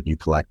data that you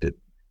collected.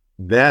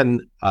 Then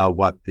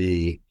what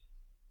the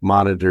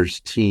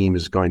monitor's team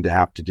is going to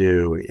have to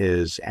do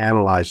is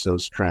analyze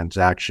those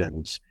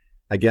transactions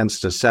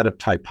against a set of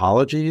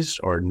typologies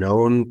or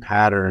known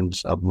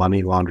patterns of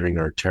money laundering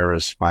or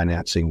terrorist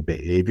financing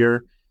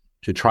behavior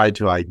to try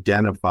to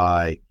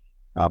identify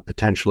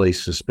potentially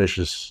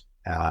suspicious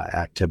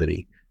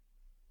activity.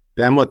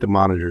 Then what the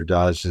monitor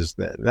does is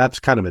that's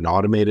kind of an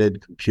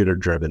automated,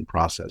 computer-driven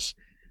process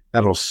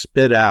that'll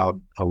spit out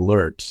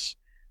alerts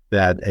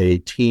that a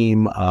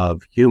team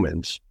of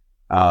humans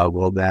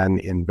will then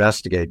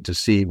investigate to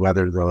see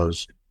whether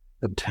those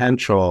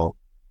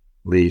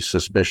potentially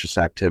suspicious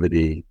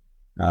activity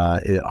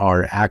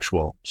are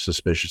actual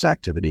suspicious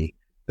activity.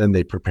 Then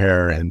they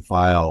prepare and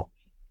file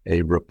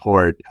a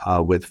report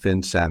with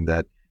FinCEN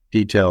that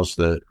details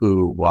the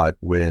who, what,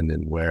 when,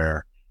 and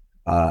where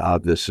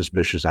of the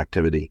suspicious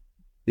activity.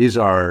 These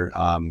are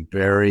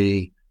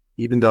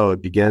even though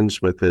it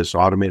begins with this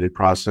automated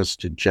process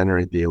to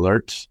generate the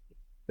alerts,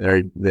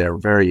 they're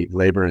very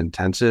labor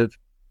intensive.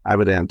 I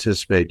would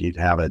anticipate you'd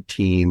have a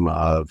team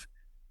of,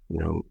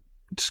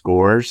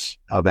 scores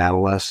of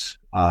analysts.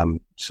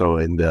 So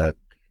in the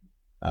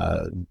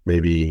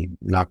maybe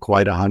not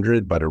quite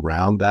 100, but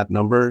around that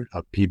number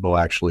of people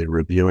actually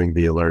reviewing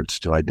the alerts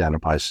to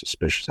identify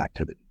suspicious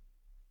activity.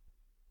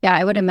 Yeah,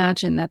 I would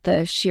imagine that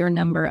the sheer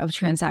number of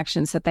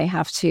transactions that they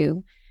have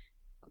to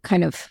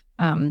kind of,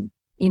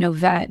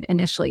 vet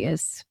initially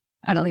is,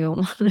 I don't even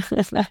want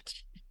to imagine.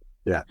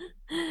 Yeah.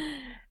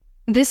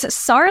 This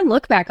SAR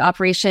lookback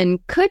operation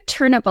could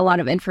turn up a lot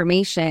of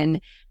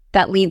information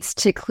that leads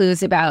to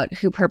clues about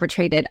who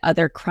perpetrated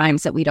other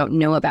crimes that we don't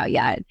know about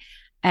yet.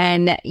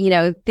 And,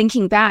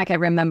 thinking back, I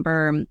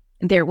remember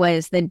there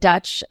was the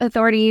Dutch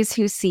authorities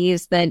who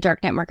seized the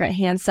darknet market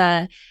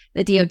Hansa.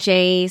 The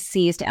DOJ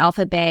seized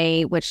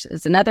Alphabay, which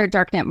is another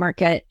darknet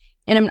market.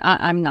 And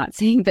I'm not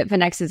saying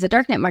Bitfinex is a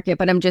darknet market,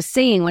 but I'm just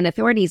saying when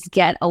authorities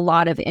get a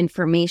lot of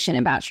information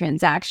about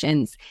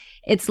transactions,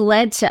 it's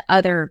led to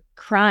other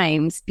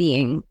crimes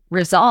being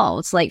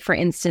resolved. Like, for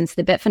instance,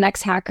 the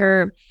Bitfinex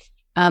hacker,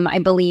 I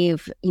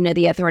believe,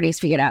 the authorities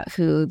figured out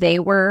who they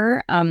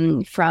were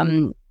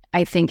from,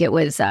 I think it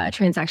was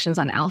transactions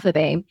on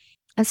Alphabay.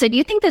 And so do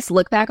you think this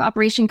look-back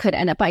operation could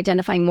end up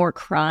identifying more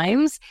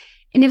crimes?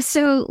 And if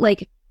so,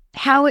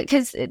 how it,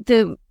 because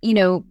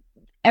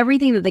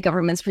everything that the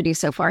government's produced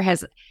so far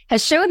has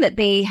shown that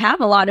they have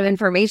a lot of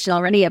information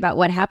already about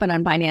what happened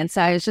on Binance.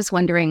 So I was just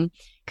wondering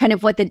kind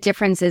of what the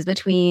difference is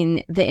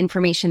between the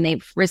information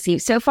they've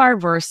received so far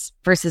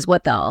versus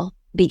what they'll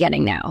be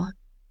getting now.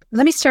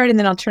 Let me start, and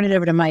then I'll turn it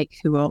over to Mike,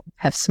 who will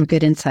have some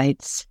good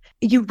insights.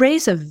 You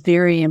raise a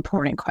very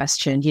important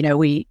question.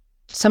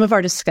 Some of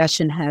our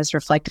discussion has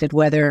reflected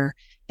whether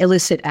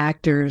illicit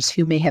actors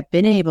who may have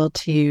been able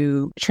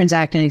to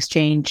transact and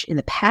exchange in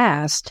the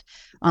past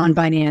on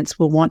Binance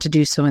will want to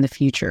do so in the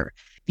future.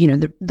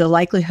 The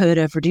likelihood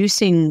of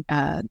reducing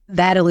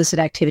that illicit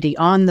activity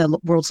on the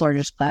world's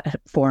largest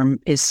platform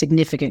is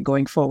significant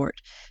going forward.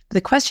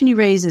 The question you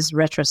raise is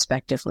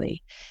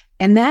retrospectively,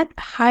 and that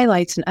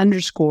highlights and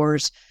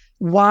underscores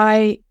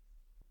why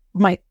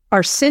my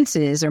sense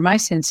is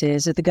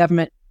that the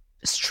government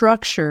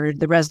structured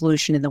the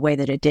resolution in the way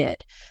that it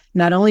did.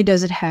 Not only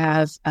does it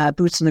have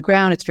boots on the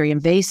ground, it's very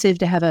invasive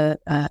to have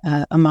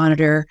a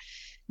monitor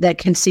that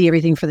can see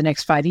everything for the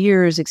next 5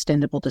 years,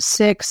 extendable to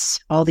 6,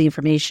 all the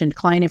information,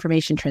 client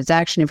information,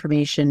 transaction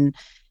information,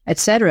 et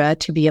cetera,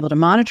 to be able to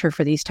monitor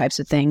for these types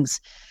of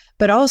things.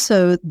 But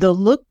also the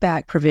look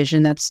back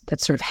provision, that's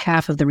sort of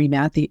half of the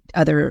remit. The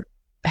other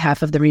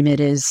half of the remit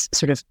is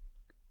sort of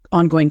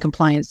ongoing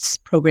compliance,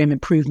 program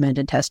improvement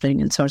and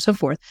testing, and so on and so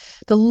forth.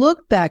 The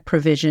look back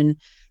provision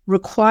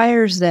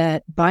requires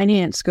that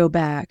Binance go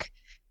back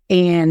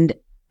and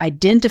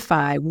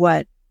identify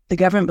what the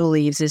government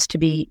believes is to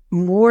be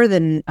more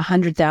than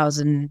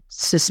 100,000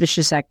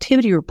 suspicious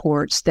activity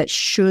reports that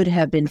should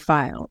have been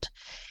filed.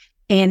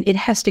 And it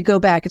has to go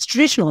back. It's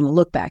traditional in the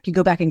look back. You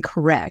go back and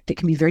correct. It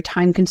can be very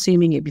time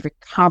consuming. It can be very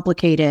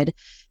complicated.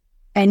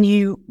 And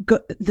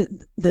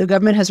the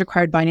government has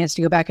required Binance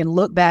to go back and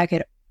look back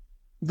at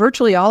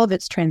virtually all of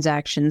its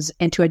transactions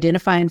and to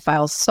identify and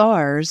file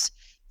SARs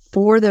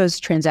for those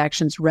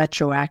transactions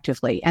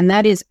retroactively. And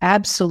that is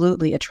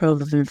absolutely a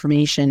trove of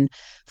information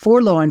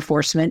for law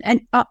enforcement.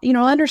 And,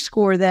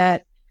 underscore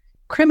that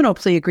criminal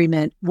plea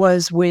agreement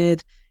was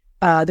with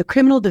the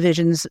criminal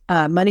division's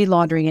money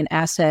laundering and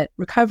asset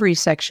recovery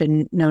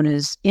section known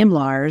as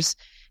MLARS,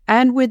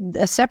 and with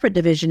a separate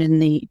division in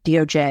the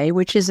DOJ,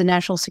 which is the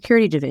National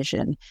Security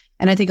Division.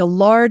 And I think a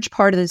large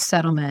part of this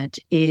settlement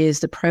is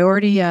the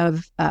priority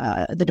of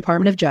the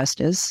Department of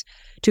Justice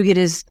to get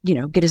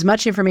as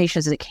much information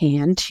as it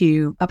can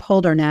to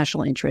uphold our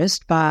national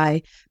interest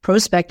by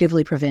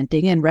prospectively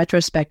preventing and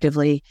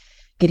retrospectively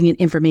getting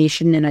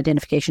information and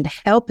identification to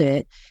help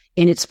it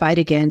in its fight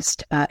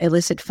against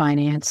illicit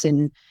finance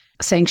and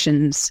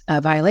sanctions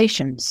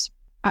violations.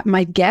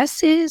 My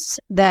guess is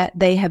that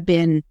they have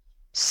been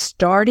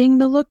starting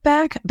the look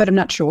back, but I'm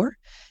not sure.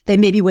 They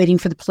may be waiting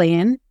for the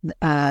plan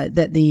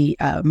that the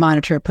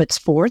monitor puts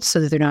forth so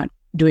that they're not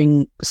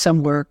doing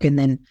some work and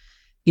then,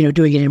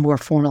 doing it in a more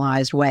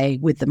formalized way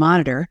with the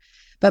monitor.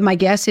 But my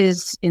guess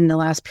is in the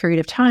last period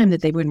of time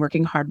that they've been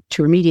working hard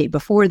to remediate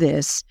before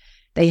this,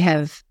 they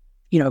have,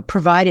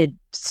 provided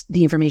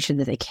the information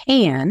that they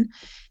can.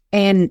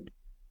 And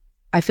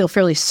I feel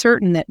fairly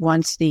certain that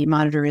once the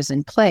monitor is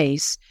in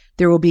place,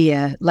 there will be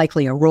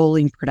likely a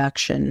rolling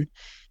production.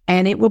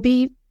 And it will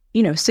be,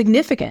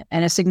 significant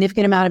and a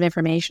significant amount of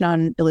information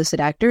on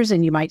illicit actors.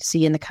 And you might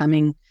see in the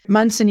coming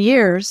months and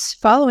years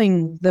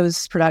following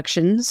those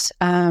productions,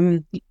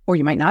 or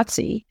you might not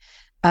see,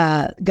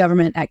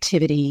 government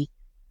activity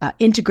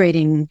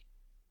integrating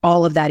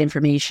all of that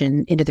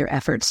information into their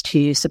efforts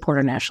to support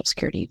our national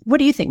security. What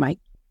do you think, Mike?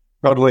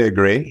 Totally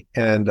agree.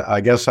 And I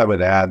guess I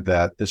would add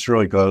that this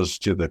really goes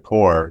to the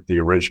core, the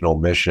original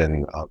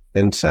mission of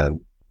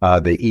FinCEN.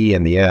 The E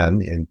and the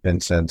N in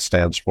FinCEN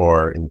stands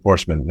for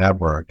Enforcement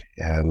Network.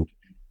 And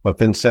what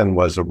FinCEN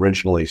was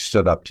originally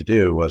stood up to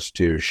do was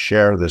to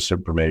share this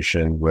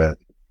information with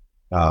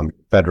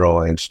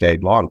federal and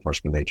state law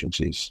enforcement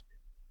agencies.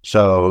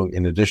 So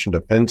in addition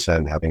to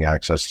FinCEN having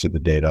access to the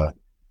data,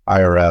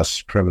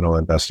 IRS Criminal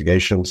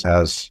Investigations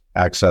has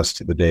access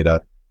to the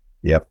data.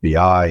 The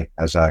FBI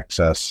has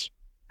access,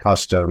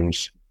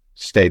 Customs,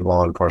 state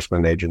law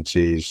enforcement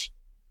agencies,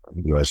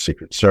 U.S.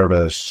 Secret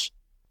Service,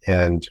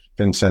 and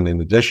FinCEN,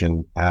 in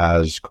addition,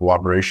 has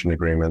cooperation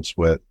agreements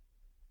with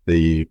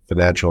the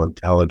financial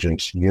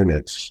intelligence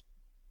units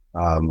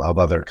of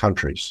other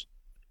countries.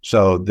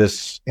 So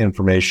this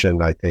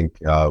information, I think,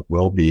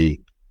 will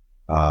be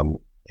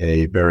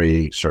a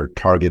very sort of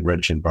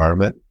target-rich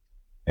environment.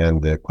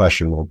 And the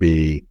question will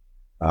be,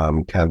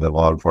 can the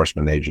law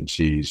enforcement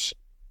agencies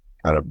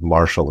kind of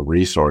marshal the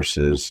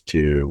resources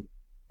to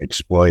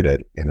exploit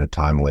it in a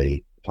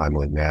timely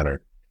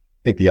manner?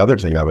 I think the other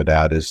thing I would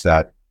add is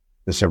that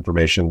this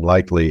information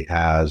likely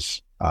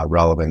has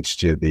relevance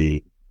to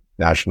the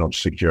national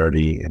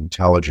security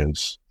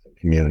intelligence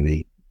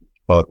community,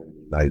 both in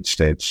the United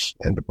States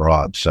and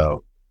abroad.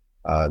 So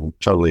I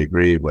totally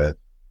agree with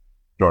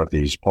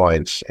Dorothy's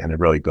points, and it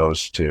really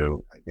goes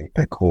to, I think,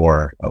 the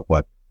core of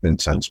what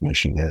FinCEN's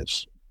mission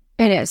is.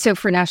 And so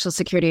for national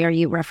security, are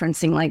you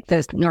referencing like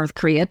the North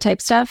Korea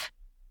type stuff?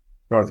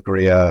 North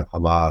Korea,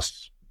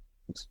 Hamas.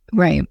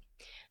 Right.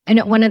 And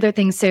one other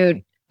thing, so,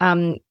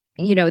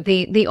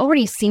 they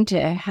already seem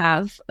to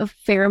have a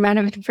fair amount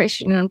of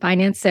information on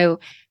finance. So,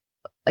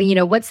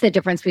 what's the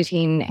difference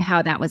between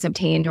how that was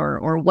obtained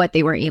or what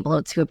they were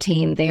able to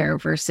obtain there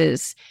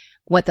versus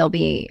what they'll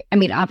be? I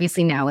mean,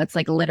 obviously now it's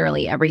like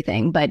literally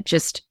everything, but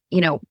just,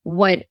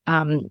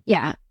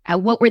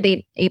 what were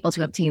they able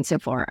to obtain so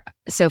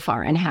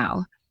far and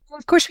how? Well,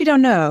 of course, we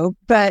don't know,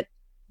 but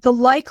the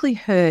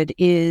likelihood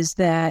is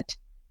that,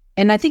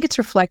 and I think it's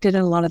reflected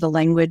in a lot of the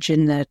language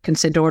in the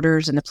consent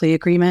orders and the plea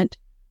agreement,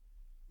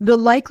 the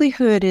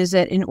likelihood is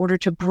that in order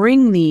to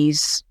bring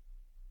these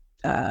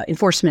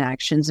enforcement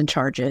actions and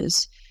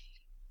charges,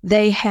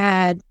 they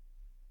had,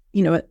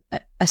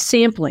 a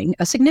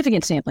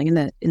significant sampling.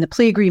 In the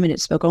plea agreement, it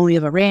spoke only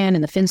of Iran.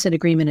 In the FinCEN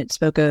agreement, it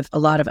spoke of a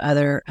lot of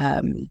other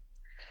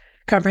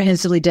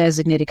comprehensively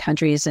designated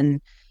countries.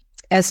 And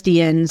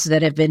SDNs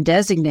that have been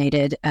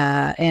designated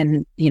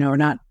and, are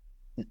not,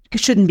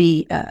 shouldn't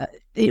be,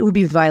 it would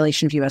be a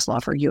violation of U.S. law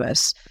for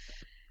U.S.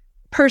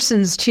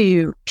 persons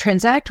to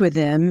transact with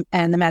them,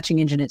 and the matching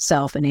engine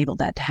itself enabled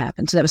that to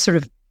happen. So that was sort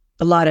of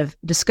a lot of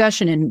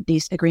discussion in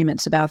these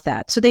agreements about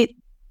that. So they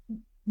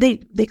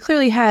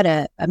clearly had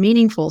a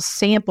meaningful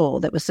sample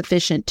that was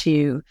sufficient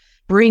to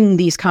bring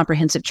these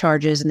comprehensive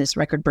charges and this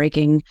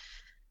record-breaking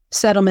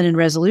settlement and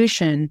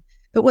resolution.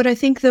 But what I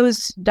think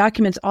those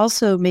documents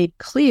also made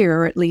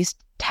clear, or at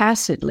least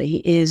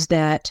tacitly, is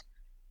that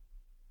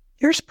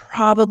there's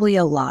probably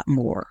a lot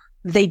more.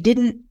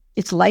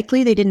 It's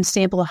likely they didn't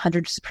sample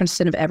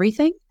 100% of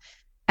everything.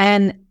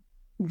 And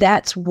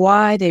that's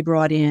why they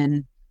brought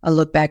in a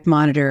look-back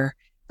monitor.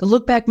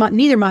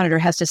 Neither monitor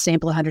has to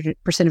sample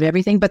 100% of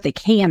everything, but they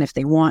can if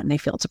they want and they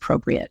feel it's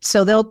appropriate.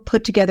 So they'll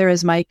put together,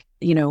 as Mike,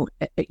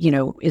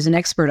 is an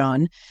expert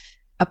on,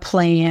 a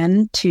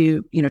plan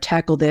to,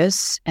 tackle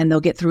this, and they'll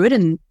get through it.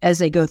 And as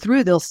they go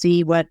through, they'll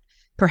see what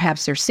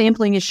perhaps their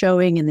sampling is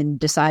showing, and then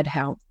decide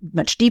how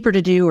much deeper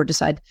to do, or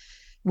decide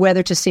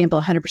whether to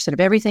sample 100% of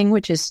everything,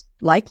 which is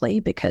likely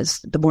because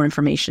the more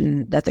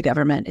information that the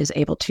government is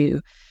able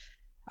to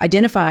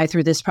identify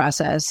through this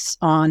process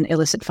on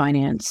illicit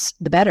finance,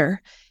 the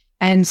better.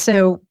 And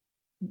so,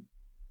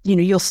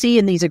 you'll see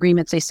in these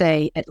agreements, they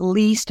say at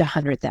least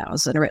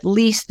 100,000 or at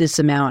least this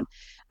amount.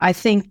 I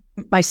think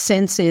my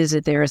sense is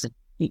that there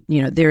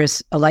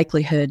is a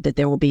likelihood that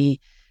there will be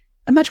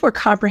a much more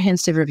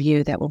comprehensive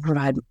review that will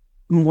provide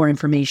more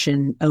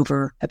information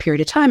over a period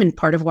of time. And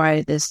part of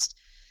why this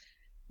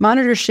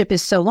monitorship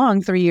is so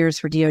long, 3 years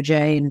for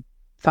DOJ and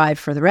 5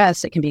 for the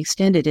rest, it can be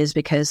extended, is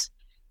because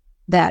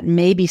that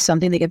may be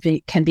something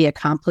that can be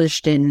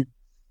accomplished in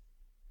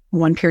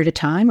one period of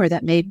time, or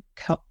that may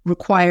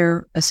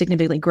require a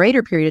significantly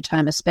greater period of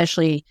time,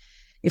 especially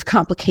if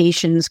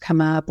complications come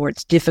up or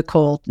it's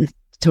difficult, and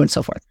so on and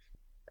so forth.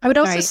 I would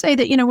also say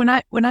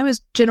that, when I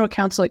was general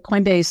counsel at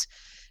Coinbase,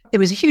 it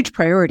was a huge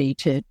priority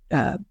to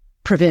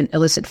prevent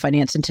illicit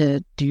finance and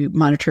to do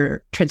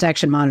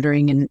transaction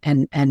monitoring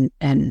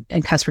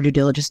and customer due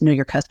diligence, know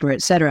your customer,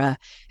 et cetera.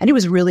 And it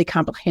was really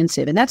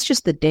comprehensive. And that's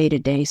just the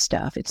day-to-day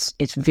stuff.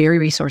 It's very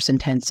resource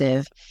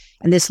intensive.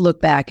 And this look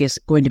back is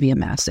going to be a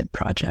massive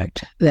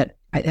project that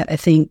I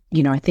think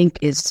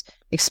is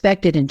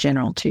expected in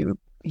general to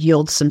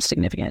yield some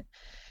significant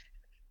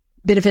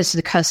benefits to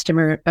the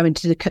customer,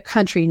 to the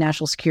country,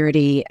 national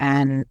security,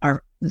 and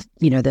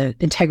the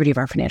integrity of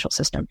our financial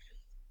system.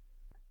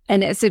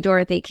 And so,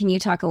 Dorothy, can you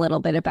talk a little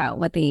bit about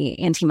what the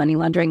anti-money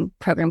laundering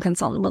program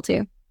consultant will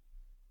do?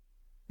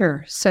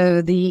 Sure.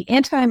 So the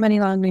anti-money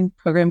laundering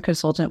program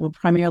consultant will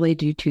primarily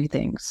do 2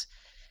 things.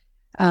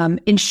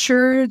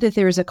 Ensure that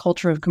there is a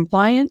culture of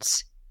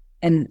compliance,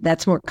 and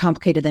that's more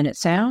complicated than it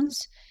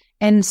sounds.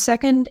 And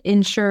second,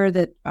 ensure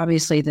that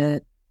obviously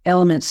the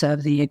elements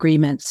of the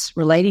agreements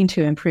relating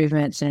to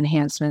improvements and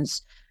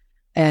enhancements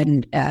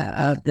and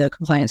of the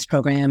compliance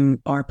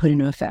program are put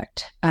into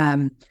effect.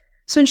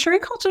 So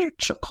ensuring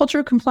culture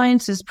of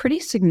compliance is pretty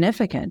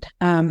significant.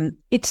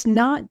 It's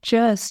not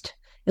just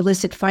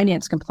illicit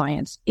finance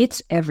compliance,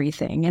 it's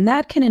everything. And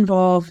that can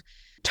involve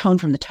tone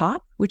from the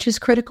top, which is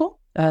critical,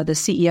 the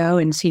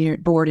CEO and senior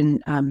board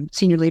and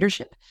senior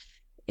leadership.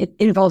 It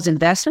involves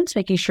investments,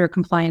 making sure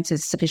compliance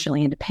is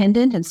sufficiently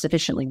independent and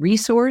sufficiently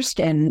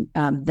resourced, and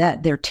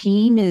that their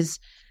team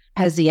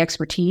has the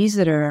expertise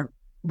that are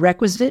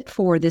requisite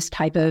for this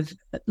type of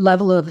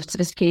level of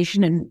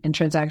sophistication and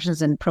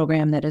transactions and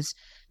program that is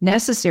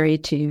necessary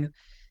to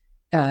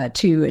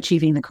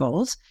achieving the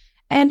goals.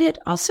 And it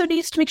also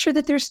needs to make sure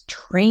that there's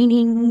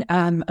training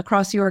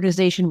across the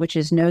organization, which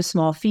is no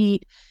small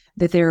feat,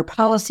 that there are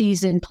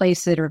policies in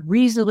place that are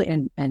reasonably,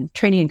 and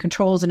training and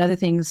controls and other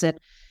things that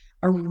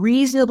are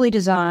reasonably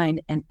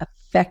designed and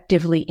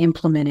effectively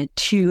implemented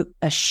to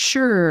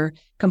assure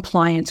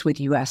compliance with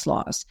U.S.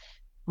 laws.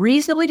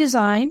 Reasonably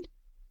designed,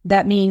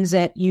 that means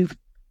that you've,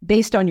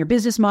 based on your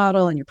business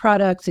model and your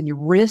products and your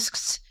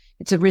risks,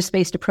 it's a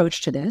risk-based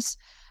approach to this,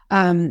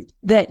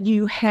 that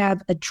you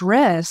have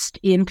addressed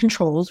in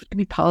controls, which can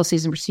be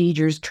policies and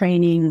procedures,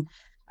 training,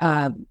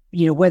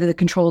 whether the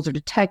controls are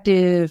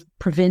detective,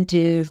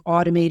 preventive,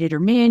 automated,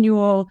 or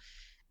manual,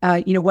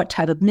 what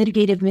type of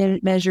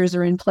mitigative measures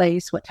are in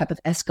place, what type of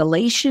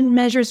escalation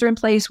measures are in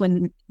place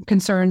when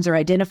concerns are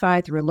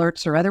identified through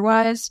alerts or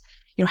otherwise,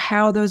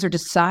 how those are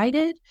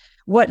decided,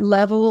 what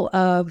level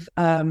of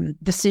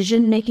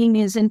decision-making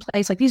is in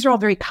place. Like, these are all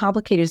very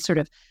complicated sort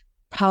of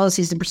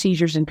policies and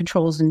procedures and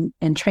controls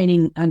and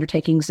training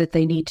undertakings that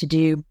they need to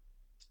do.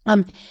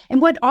 And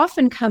what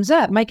often comes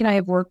up, Mike and I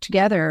have worked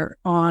together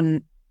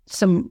on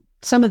some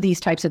of these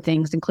types of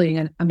things,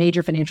 including a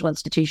major financial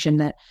institution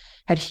that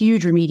had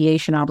huge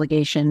remediation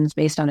obligations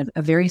based on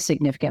a very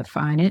significant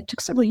fine. It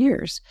took several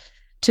years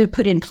to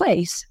put in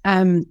place.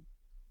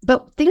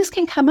 But things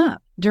can come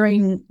up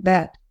during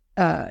that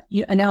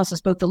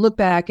analysis, both the look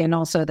back and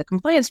also the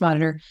compliance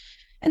monitor.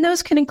 And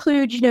those can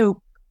include,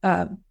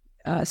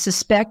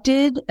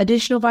 suspected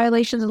additional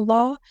violations of the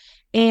law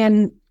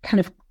and kind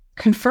of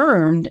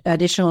confirmed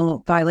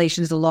additional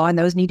violations of the law. And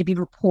those need to be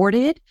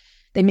reported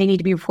They may need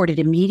to be reported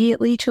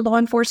immediately to law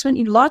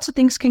enforcement. Lots of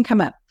things can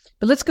come up.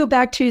 But let's go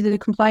back to the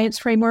compliance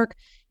framework.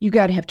 You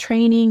got to have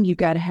training. You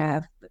got to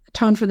have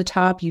tone from the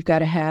top. You've got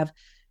to have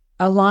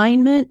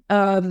alignment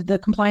of the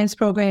compliance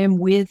program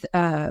with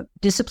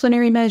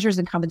disciplinary measures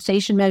and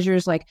compensation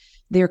measures, like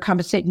their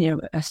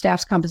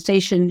staff's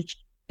compensation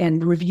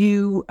and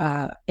review,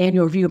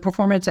 annual review of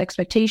performance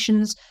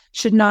expectations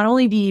should not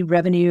only be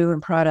revenue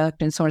and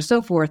product and so on and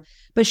so forth,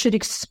 but should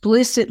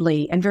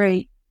explicitly and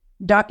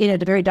in a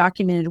very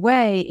documented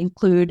way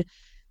include,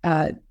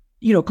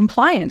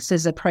 compliance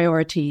as a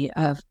priority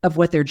of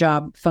what their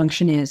job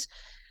function is.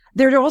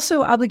 There are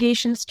also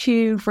obligations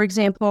to, for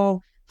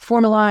example,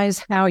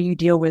 formalize how you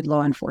deal with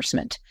law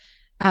enforcement.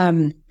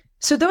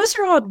 So those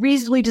are all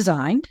reasonably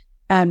designed,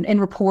 and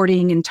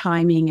reporting and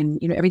timing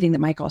and everything that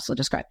Mike also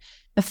described.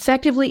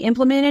 Effectively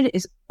implemented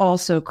is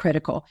also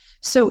critical.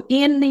 So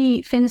in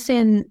the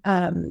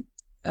FinCEN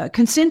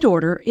consent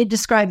order, it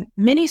described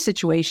many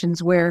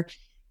situations where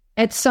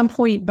at some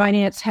point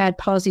Binance had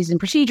policies and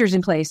procedures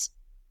in place,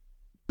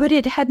 but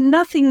it had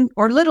nothing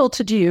or little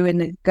to do, in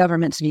the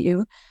government's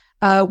view,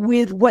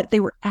 with what they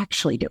were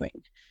actually doing.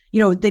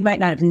 They might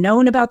not have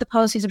known about the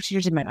policies and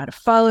procedures. They might not have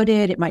followed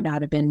it. It might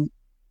not have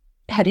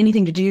had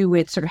anything to do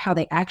with sort of how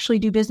they actually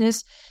do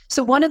business.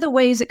 So one of the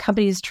ways that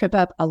companies trip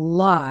up a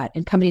lot,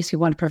 and companies who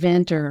want to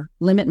prevent or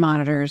limit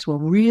monitors will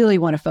really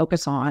want to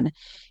focus on,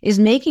 is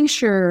making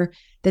sure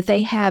that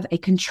they have a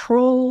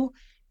control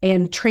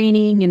and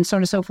training and so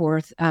on and so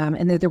forth,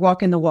 and that they're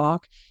walking the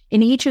walk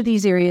in each of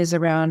these areas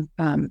around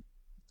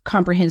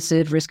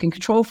comprehensive risk and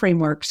control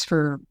frameworks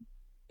for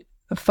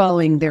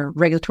following their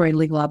regulatory and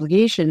legal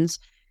obligations,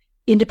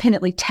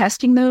 independently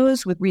testing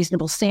those with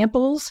reasonable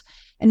samples,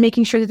 and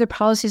making sure that their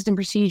policies and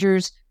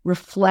procedures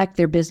reflect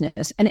their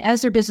business. And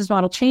as their business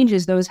model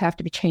changes, those have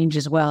to be changed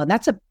as well. And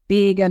that's a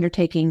big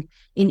undertaking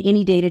in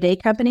any day-to-day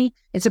company.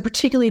 It's a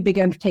particularly big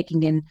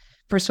undertaking in,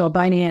 first of all,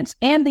 Binance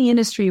and the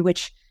industry,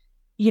 which,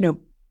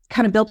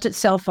 kind of built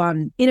itself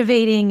on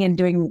innovating and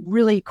doing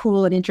really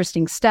cool and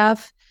interesting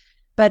stuff,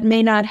 but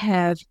may not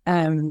have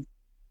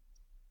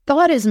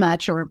thought as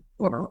much or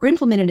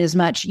implemented as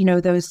much,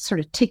 those sort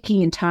of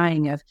ticking and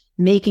tying of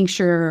making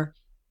sure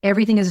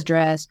everything is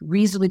addressed,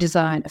 reasonably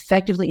designed,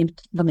 effectively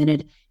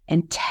implemented,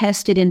 and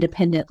tested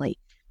independently.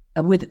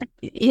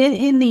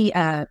 In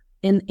the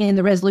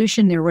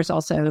resolution, there was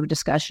also a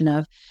discussion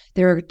of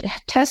their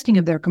testing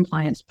of their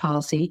compliance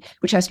policy,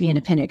 which has to be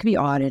independent. It could be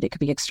audit, it could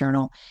be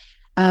external.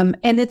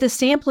 And that the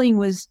sampling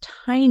was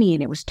tiny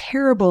and it was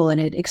terrible,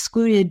 and it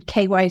excluded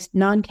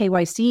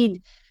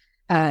non-KYC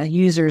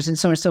users and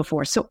so on and so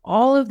forth. So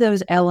all of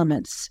those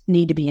elements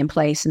need to be in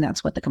place, and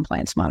that's what the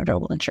compliance monitor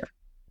will ensure.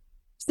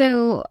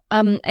 So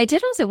I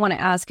did also want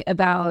to ask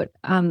about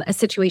a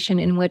situation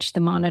in which the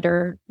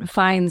monitor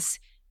finds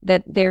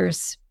that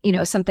there's,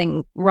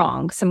 something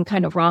wrong, some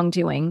kind of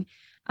wrongdoing.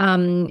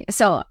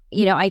 So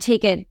I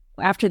take it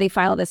after they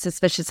file the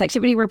suspicious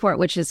activity report,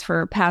 which is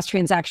for past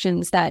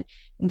transactions, that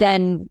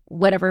then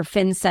whatever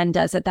FinCEN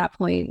does at that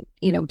point,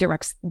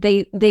 directs,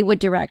 they would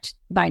direct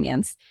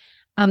Binance.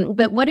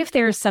 But what if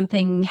there's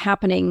something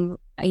happening,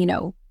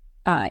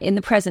 in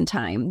the present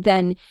time?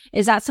 Then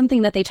is that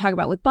something that they talk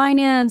about with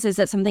Binance? Is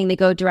that something they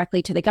go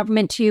directly to the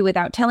government to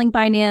without telling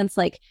Binance?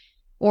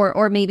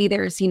 Or maybe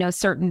there's,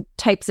 certain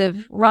types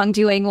of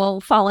wrongdoing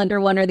will fall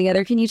under one or the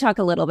other. Can you talk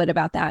a little bit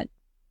about that?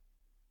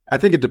 I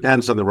think it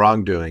depends on the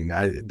wrongdoing.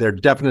 They're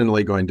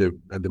definitely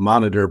the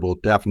monitor will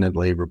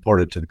definitely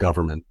report it to the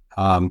government.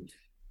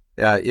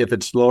 If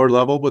it's lower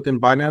level within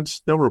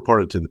Binance, they'll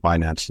report it to the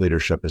Binance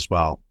leadership as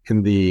well.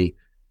 In the,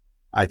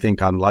 I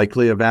think,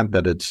 unlikely event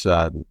that it's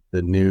the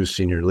new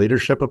senior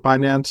leadership of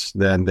Binance,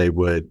 then they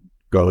would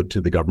go to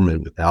the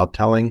government without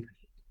telling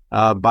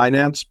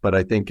Binance. But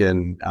I think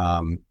in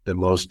the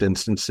most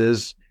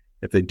instances,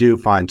 if they do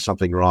find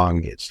something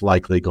wrong, it's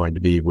likely going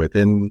to be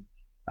within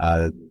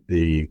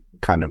the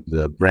kind of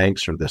the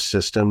ranks or the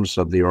systems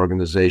of the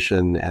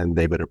organization, and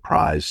they would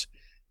apprise,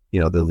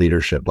 the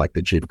leadership, like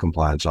the chief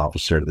compliance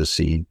officer,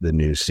 the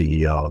new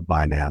CEO of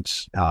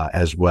Binance,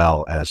 as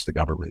well as the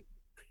government.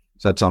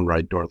 Does that sound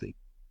right, Dorothy?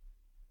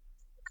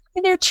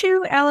 And there are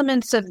two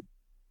elements of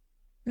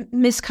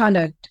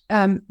misconduct.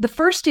 The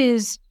first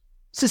is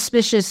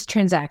suspicious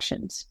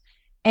transactions.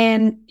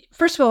 And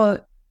first of all,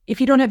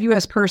 if you don't have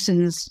U.S.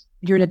 persons,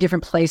 you're in a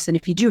different place than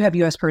if you do have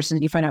U.S.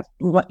 persons. You find out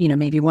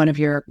maybe one of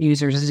your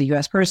users is a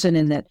U.S. person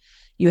and that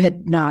you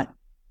had not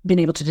been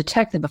able to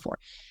detect them before.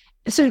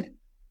 So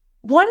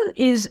one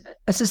is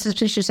a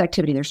suspicious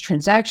activity. There's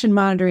transaction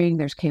monitoring,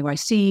 there's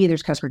KYC,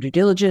 there's customer due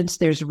diligence,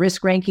 there's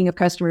risk ranking of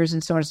customers,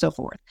 and so on and so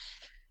forth.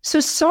 So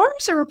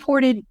SARs are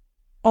reported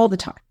all the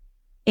time.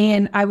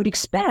 And I would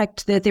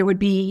expect that there would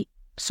be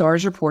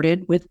SARs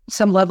reported with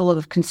some level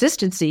of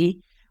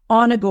consistency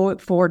on a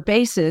go-forward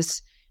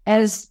basis,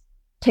 as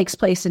takes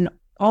place in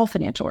all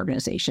financial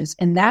organizations.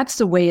 And that's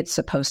the way it's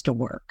supposed to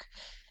work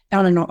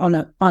on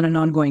an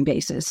ongoing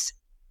basis.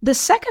 The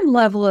second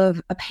level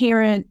of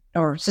apparent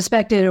or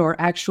suspected or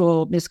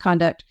actual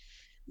misconduct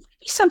would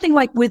be something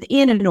like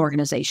within an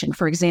organization.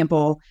 For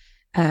example,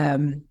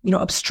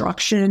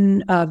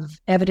 obstruction of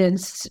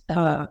evidence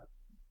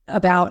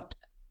about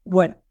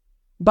what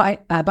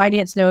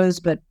Binance knows,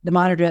 but the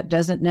monitor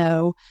doesn't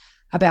know,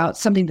 about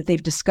something that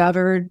they've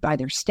discovered by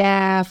their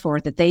staff or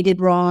that they did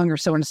wrong or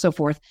so on and so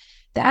forth.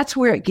 That's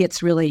where it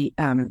gets really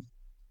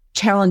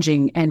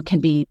challenging and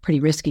can be pretty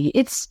risky.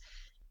 It's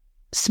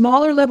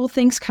smaller level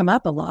things come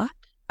up a lot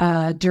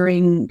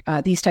during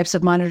these types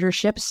of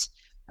monitorships.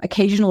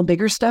 Occasional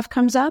bigger stuff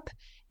comes up,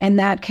 and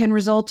that can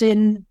result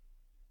in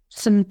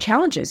some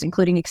challenges,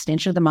 including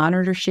extension of the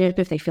monitorship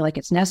if they feel like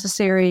it's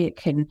necessary. It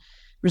can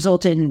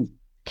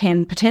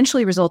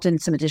potentially result in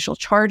some additional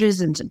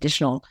charges and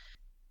additional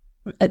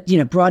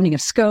broadening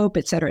of scope,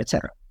 et cetera, et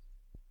cetera.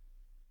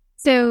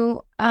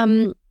 So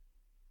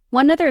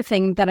one other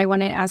thing that I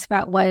wanted to ask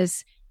about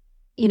was,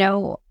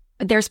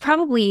 there's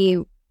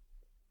probably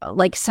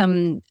like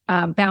some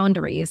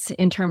boundaries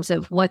in terms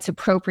of what's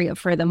appropriate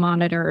for the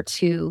monitor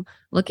to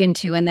look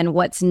into and then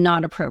what's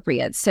not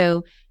appropriate.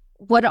 So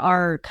what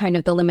are kind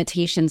of the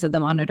limitations of the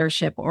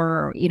monitorship,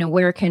 or,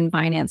 where can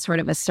Binance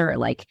sort of assert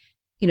like,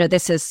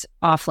 this is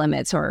off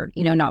limits or,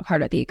 not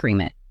part of the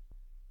agreement?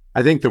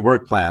 I think the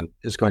work plan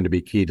is going to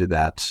be key to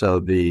that. So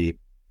the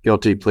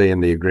guilty plea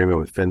and the agreement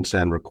with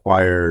FinCEN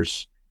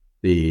requires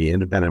the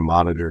independent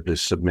monitor to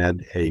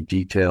submit a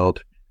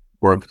detailed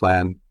work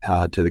plan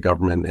to the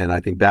government. And I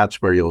think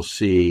that's where you'll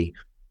see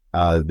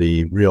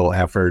the real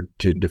effort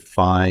to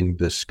define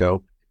the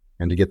scope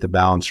and to get the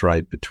balance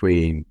right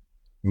between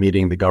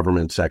meeting the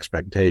government's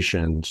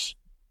expectations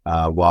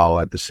while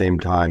at the same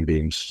time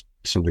being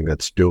something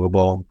that's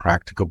doable,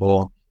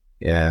 practicable,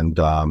 and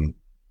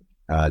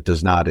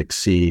does not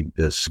exceed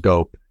the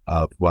scope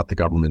of what the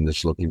government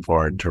is looking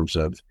for in terms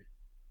of,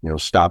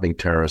 stopping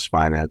terrorist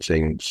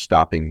financing,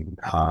 stopping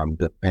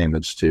the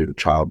payments to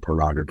child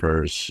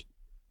pornographers,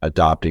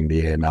 adopting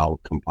the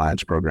AML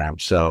compliance program.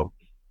 So,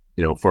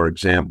 for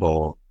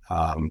example,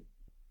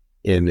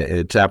 in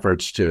its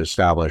efforts to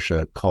establish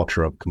a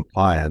culture of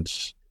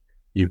compliance,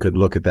 you could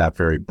look at that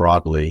very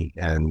broadly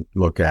and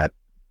look at,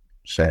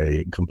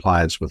 say,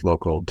 compliance with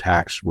local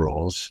tax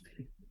rules.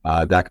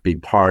 That could be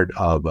part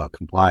of a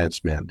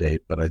compliance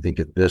mandate, but I think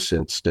in this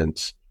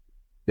instance,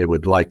 I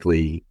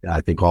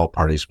think all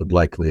parties would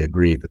likely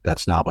agree that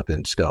that's not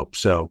within scope.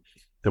 So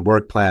the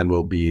work plan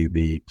will be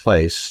the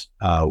place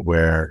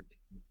where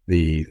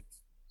the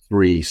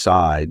three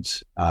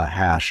sides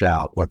hash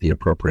out what the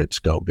appropriate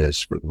scope is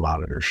for the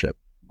monitorship,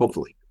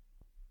 hopefully.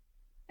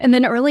 And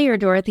then earlier,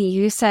 Dorothy,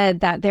 you said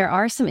that there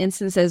are some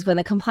instances when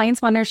the compliance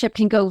monitorship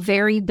can go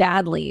very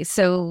badly.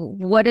 So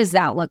what does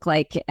that look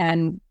like?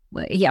 And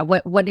what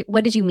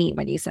did you mean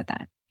when you said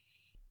that?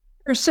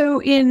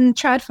 So in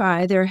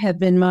TradFi, there have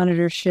been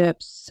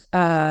monitorships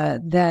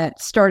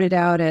that started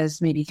out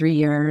as maybe 3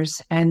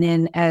 years, and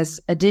then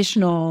as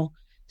additional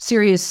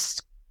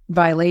serious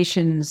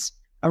violations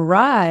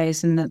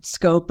arise in the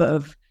scope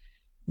of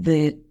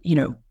the,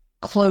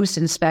 close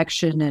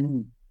inspection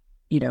and,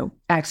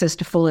 access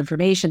to full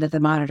information that the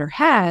monitor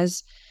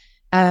has,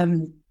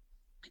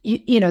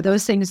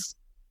 those things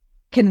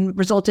can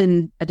result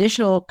in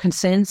additional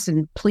consents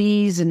and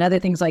pleas and other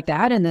things like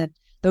that. And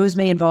those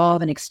may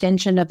involve an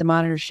extension of the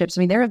monitorships.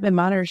 I mean, there have been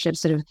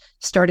monitorships that have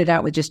started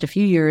out with just a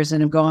few years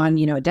and have gone,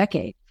 a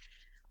decade.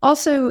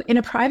 Also, in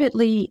a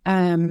privately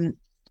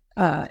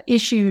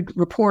issued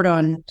report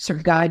on sort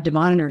of guide to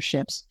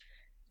monitorships,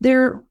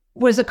 there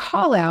was a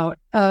call out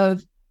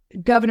of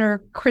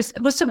Governor Chris.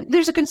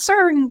 There's a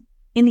concern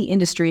in the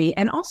industry,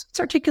 and also it's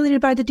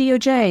articulated by the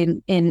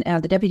DOJ in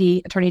the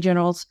Deputy Attorney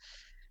General's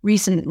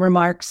recent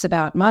remarks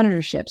about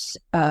monitorships.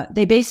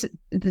 The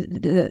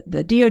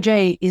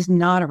DOJ is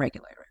not a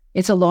regulator.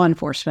 It's a law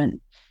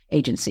enforcement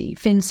agency.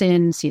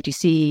 FinCEN,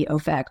 CFTC,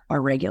 OFAC are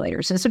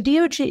regulators. And so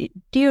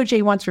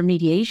DOJ wants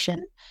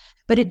remediation,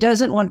 but it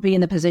doesn't want to be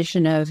in the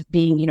position of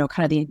being,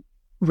 kind of the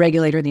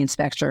regulator, the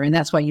inspector. And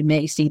that's why you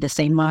may see the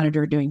same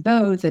monitor doing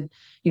both. And,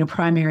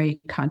 primary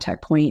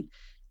contact point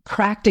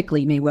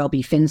practically may well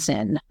be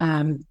FinCEN.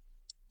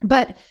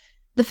 But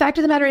the fact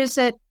of the matter is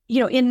that,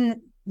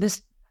 in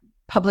this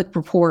public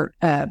report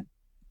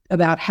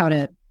about how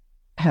to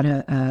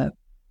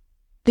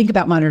think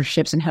about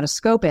monitorships and how to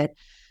scope it,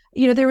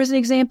 there was an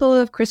example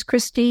of Chris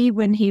Christie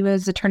when he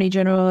was Attorney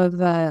General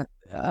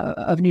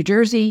of New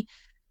Jersey,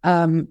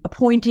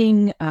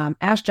 appointing John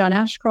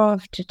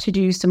Ashcroft to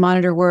do some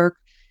monitor work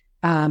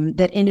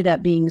that ended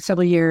up being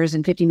several years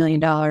and $50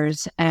 million.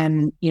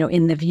 And,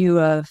 in the view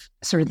of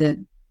sort of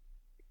the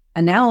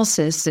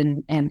analysis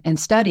and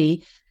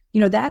study,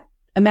 that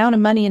amount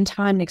of money and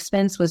time and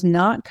expense was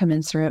not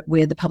commensurate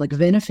with the public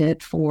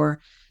benefit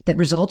that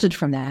resulted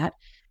from that.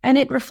 And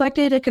it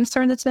reflected a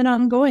concern that's been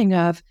ongoing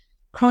of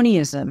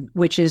cronyism,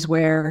 which is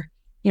where,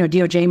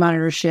 DOJ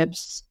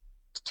monitorships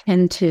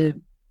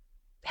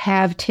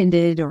have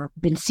tended or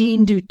been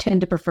seen to tend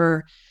to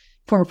prefer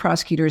former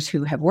prosecutors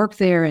who have worked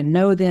there and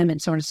know them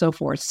and so on and so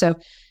forth. So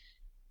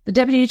the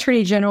Deputy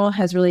Attorney General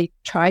has really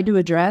tried to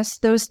address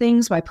those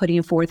things by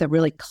putting forth a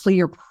really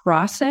clear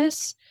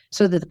process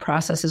so that the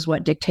process is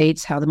what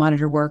dictates how the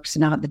monitor works,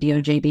 not the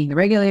DOJ being the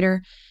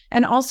regulator.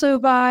 and also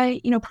by,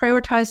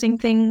 prioritizing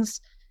things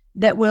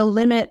that will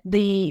limit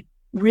the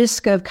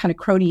risk of kind of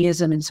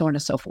cronyism and so on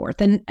and so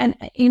forth. And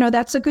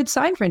that's a good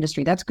sign for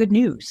industry. That's good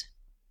news.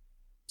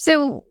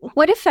 So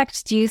what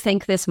effect do you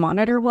think this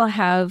monitor will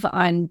have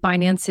on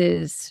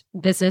Binance's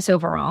business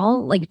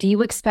overall? Like, do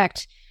you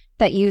expect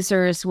that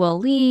users will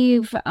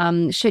leave?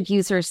 Should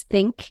users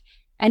think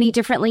any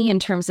differently in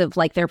terms of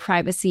like their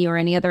privacy or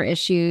any other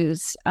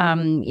issues,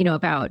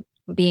 about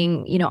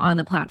being, on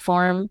the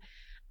platform?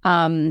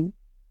 I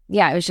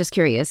was just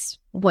curious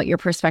what your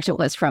perspective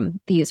was from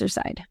the user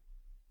side.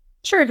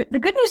 Sure. The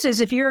good news is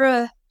if you're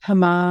a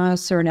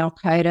Hamas or an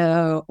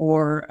Al-Qaeda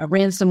or a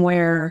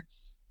ransomware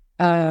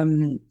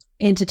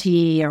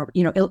entity, or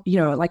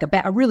like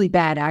a really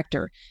bad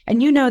actor,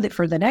 and that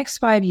for the next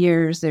 5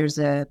 years there's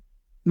a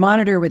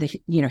monitor with a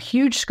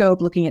huge scope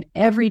looking at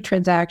every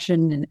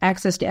transaction and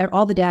access to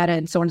all the data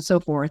and so on and so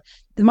forth.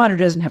 The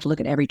monitor doesn't have to look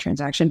at every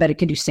transaction, but it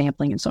can do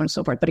sampling and so on and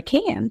so forth. But it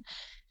can.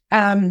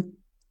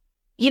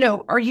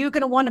 Are you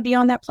going to want to be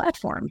on that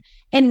platform?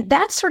 And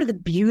that's sort of the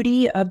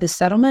beauty of the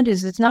settlement,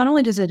 is it's not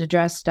only does it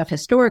address stuff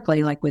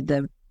historically, like with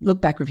the look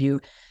back review,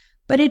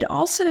 but it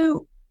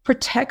also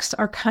protects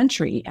our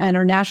country and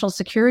our national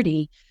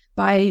security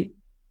by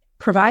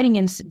providing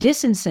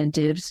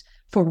disincentives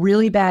for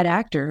really bad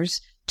actors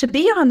to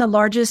be on the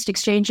largest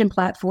exchange and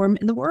platform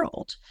in the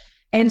world.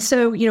 And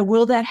so,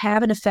 will that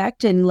have an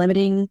effect in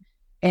limiting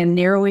and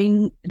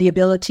narrowing the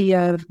ability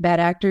of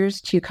bad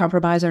actors to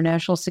compromise our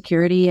national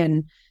security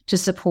and to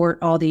support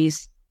all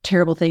these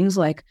terrible things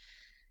like,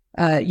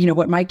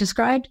 what Mike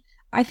described?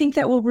 I think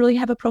that will really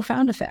have a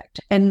profound effect.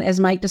 And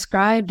as Mike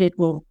described, it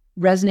will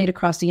resonate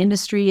across the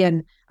industry.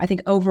 And I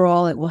think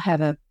overall, it will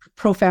have a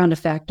profound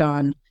effect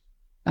on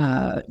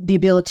the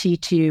ability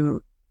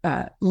to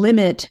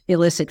limit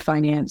illicit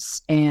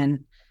finance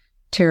and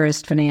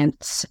terrorist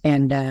finance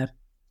and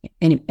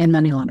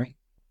money laundering.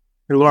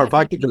 Hey, Laura, if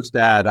I could just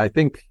add, I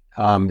think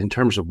in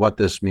terms of what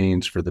this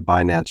means for the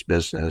Binance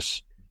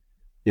business,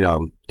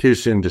 too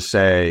soon to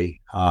say,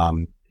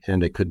 and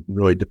it could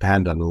really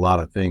depend on a lot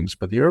of things,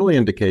 but the early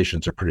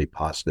indications are pretty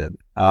positive.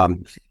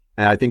 And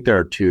I think there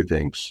are two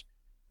things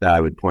that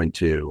I would point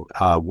to.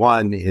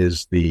 One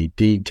is the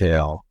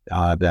detail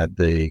that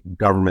the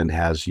government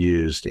has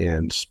used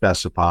in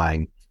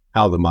specifying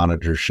how the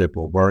monitorship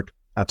will work.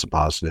 That's a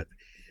positive.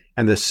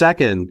 And the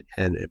second,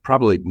 and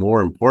probably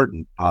more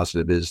important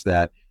positive, is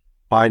that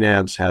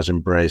Binance has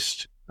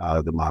embraced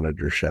the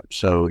monitorship.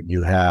 So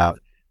you have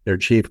their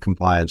chief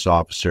compliance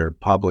officer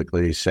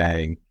publicly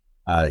saying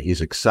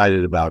he's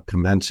excited about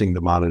commencing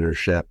the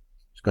monitorship.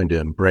 He's going to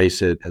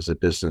embrace it as a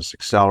business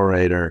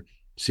accelerator,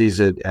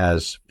 sees it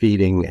as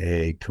feeding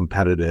a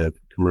competitive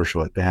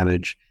commercial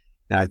advantage.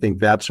 And I think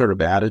that sort of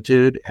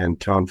attitude and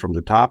tone from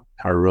the top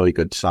are a really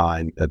good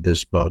sign that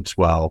this bodes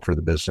well for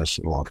the business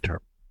in the long term.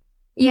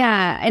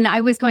 Yeah. And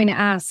I was going to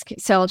ask,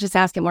 so I'll just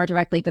ask it more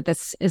directly, but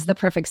this is the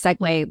perfect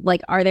segue.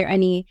 Like, are there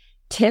any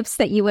tips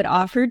that you would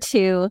offer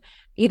to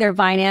either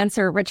Binance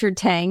or Richard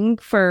Tang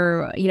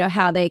for,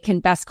 how they can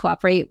best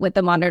cooperate with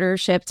the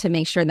monitorship to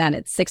make sure that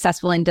it's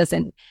successful and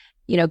doesn't,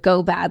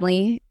 go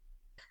badly?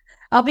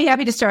 I'll be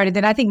happy to start it.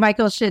 Then I think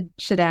Michael should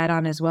add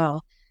on as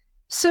well.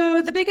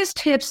 So the biggest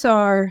tips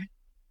are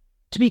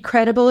to be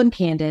credible and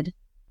candid.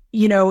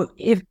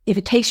 If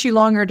it takes you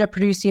longer to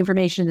produce the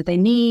information that they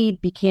need,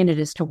 be candid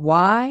as to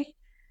why,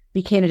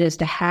 be candid as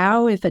to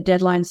how. If a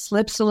deadline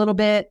slips a little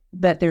bit,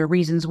 but there are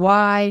reasons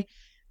why,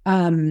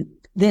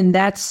 then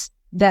that's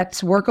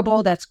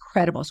workable, that's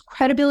credible. So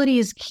credibility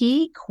is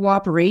key.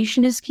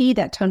 Cooperation is key.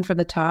 That tone from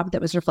the top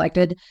that was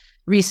reflected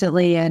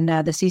recently in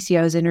the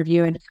CCO's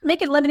interview, and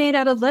make it lemonade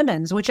out of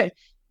lemons, which I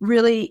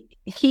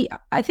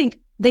think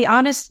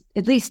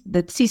at least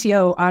the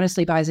CCO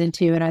honestly buys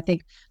into. And I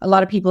think a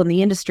lot of people in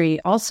the industry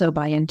also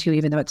buy into,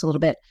 even though it's a little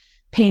bit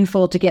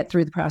painful to get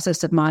through the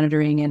process of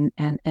monitoring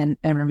and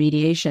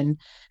remediation.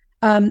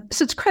 So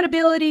it's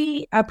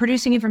credibility,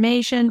 producing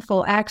information,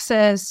 full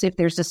access. If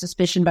there's a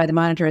suspicion by the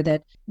monitor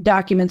that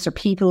documents or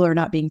people are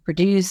not being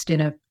produced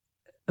in a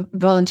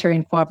voluntary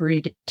and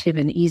cooperative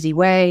and easy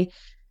way,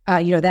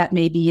 that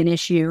may be an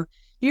issue.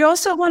 You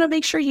also want to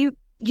make sure you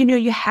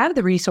have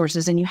the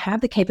resources and you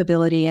have the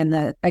capability and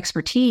the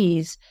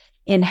expertise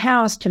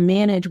in-house to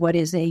manage what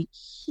is a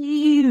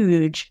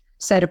huge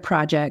set of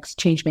projects,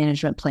 change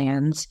management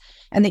plans,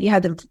 and that you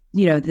have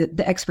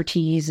the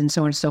expertise and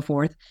so on and so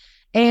forth.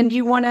 And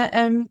you want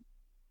to,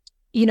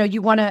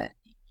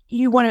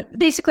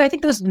 basically, I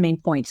think those are the main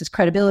points: is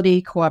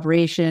credibility,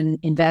 cooperation,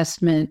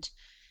 investment,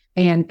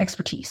 and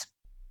expertise.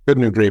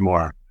 Couldn't agree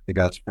more. I think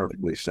that's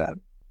perfectly said.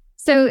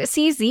 So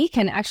CZ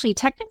can actually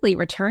technically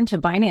return to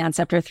Binance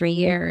after 3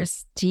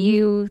 years. Do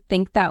you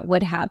think that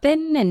would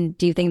happen? And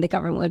do you think the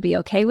government would be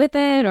okay with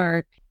it?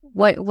 Or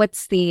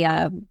what's the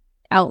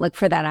outlook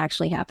for that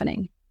actually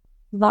happening?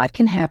 A lot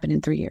can happen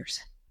in 3 years.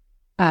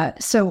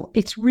 So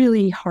it's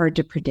really hard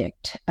to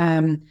predict.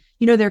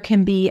 There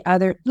can be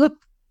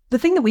the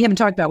thing that we haven't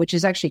talked about, which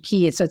is actually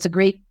key. So it's a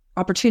great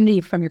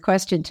opportunity from your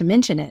question to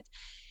mention it,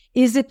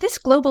 is that this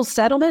global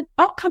settlement,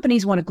 all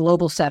companies want a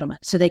global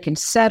settlement so they can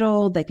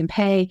settle, they can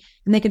pay,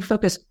 and they can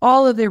focus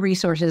all of their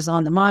resources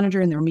on the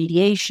monitor and the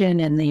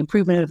remediation and the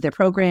improvement of their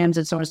programs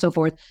and so on and so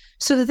forth,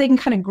 so that they can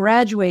kind of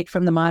graduate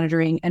from the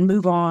monitoring and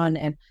move on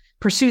and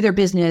pursue their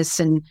business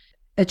and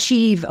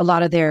achieve a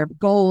lot of their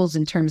goals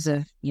in terms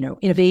of,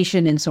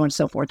 innovation and so on and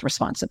so forth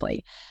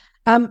responsibly.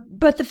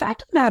 But the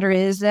fact of the matter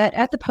is that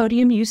at the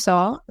podium, you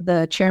saw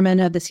the chairman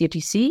of the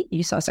CFTC,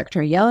 you saw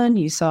Secretary Yellen,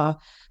 you saw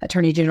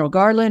Attorney General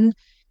Garland,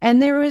 and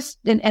there was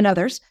and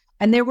others,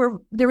 and there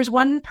was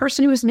one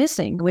person who was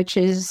missing, which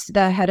is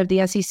the head of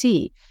the SEC.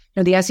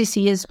 The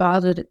SEC has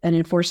filed an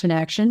enforcement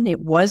action.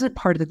 It wasn't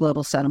part of the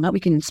global settlement. We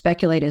can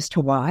speculate as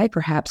to why.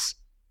 Perhaps,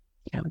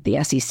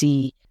 the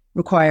SEC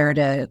required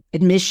a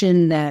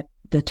admission that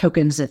the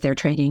tokens that they're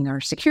trading are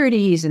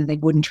securities and they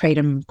wouldn't trade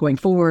them going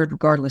forward,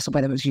 regardless of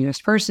whether it was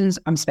U.S. persons.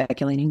 I'm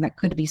speculating that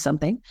could be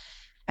something.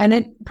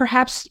 And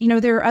perhaps,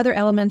 there are other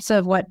elements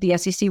of what the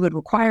SEC would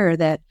require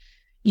that,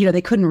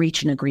 they couldn't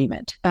reach an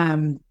agreement.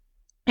 And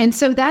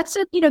so that's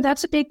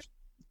a big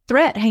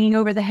threat hanging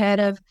over the head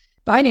of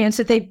Binance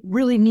that they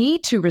really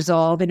need to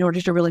resolve in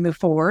order to really move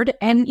forward.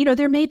 And,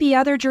 there may be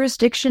other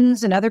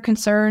jurisdictions and other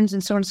concerns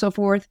and so on and so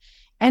forth.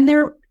 And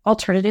there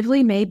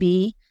alternatively may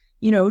be,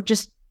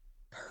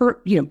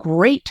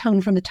 great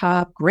tone from the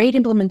top, great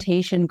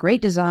implementation,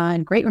 great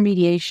design, great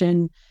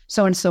remediation,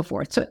 so on and so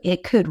forth. So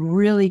it could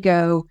really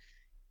go,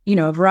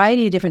 a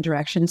variety of different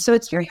directions. So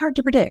it's very hard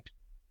to predict.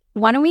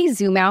 Why don't we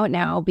zoom out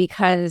now?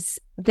 Because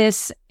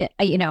this,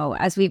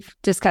 as we've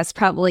discussed,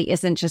 probably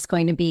isn't just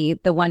going to be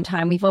the one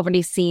time. We've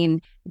already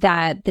seen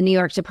that the New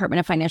York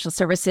Department of Financial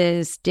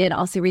Services did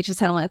also reach a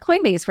settlement with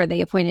Coinbase where they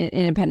appointed an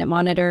independent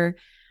monitor.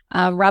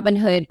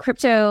 Robinhood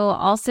Crypto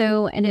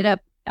also ended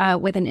up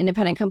with an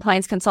independent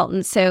compliance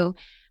consultant. So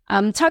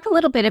talk a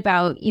little bit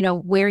about,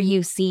 where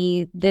you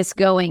see this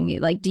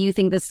going. Like, do you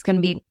think this is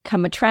going to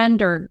become a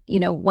trend, or,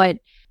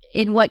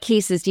 in what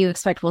cases do you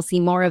expect we'll see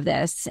more of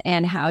this,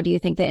 and how do you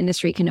think the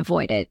industry can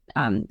avoid it?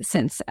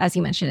 Since, as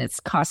you mentioned, it's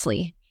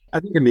costly.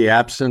 I think in the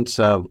absence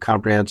of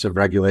comprehensive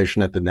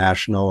regulation at the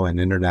national and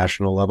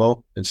international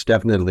level, it's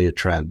definitely a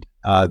trend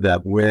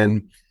that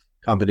when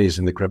companies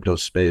in the crypto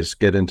space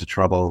get into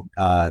trouble,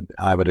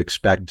 I would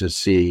expect to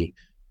see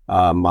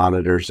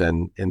monitors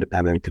and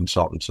independent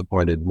consultants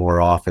appointed more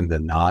often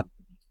than not.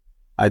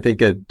 I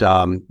think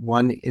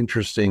one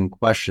interesting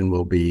question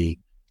will be,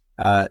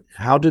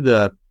 how do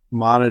the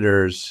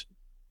monitors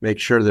make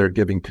sure they're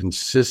giving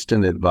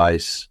consistent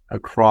advice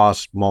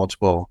across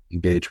multiple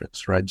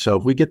engagements, right? So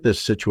if we get this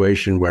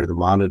situation where the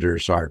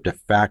monitors are de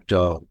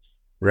facto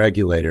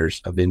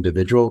regulators of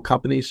individual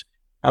companies,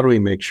 how do we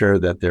make sure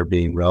that they're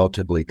being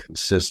relatively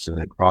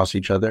consistent across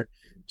each other,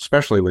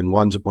 especially when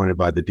one's appointed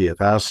by the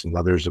DFS and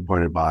others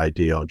appointed by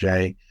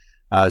DOJ?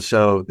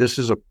 So this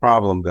is a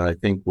problem that I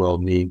think we'll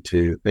need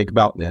to think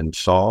about and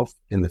solve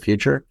in the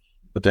future.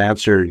 But to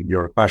answer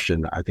your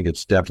question, I think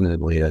it's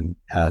definitely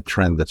a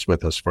trend that's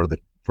with us for the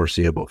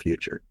foreseeable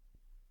future.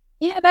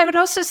 Yeah, and I would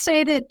also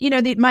say that,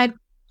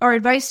 our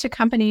advice to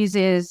companies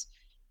is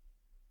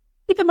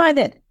keep in mind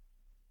that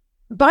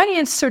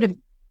Binance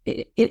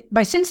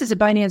my sense is that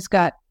Binance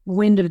got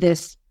wind of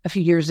this a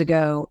few years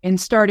ago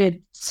and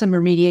started some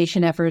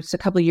remediation efforts a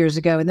couple of years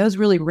ago. And those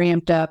really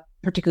ramped up,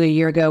 particularly a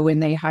year ago when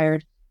they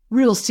hired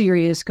real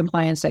serious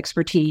compliance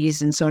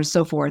expertise and so on and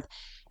so forth.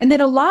 And then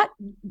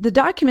the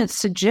documents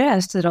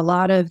suggest that a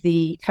lot of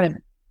the kind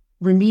of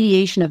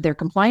remediation of their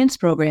compliance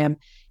program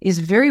is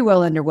very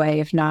well underway,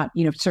 if not,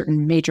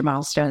 certain major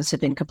milestones have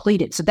been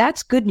completed. So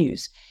that's good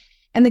news.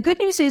 And the good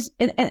news is,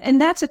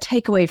 and that's a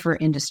takeaway for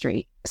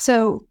industry.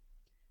 So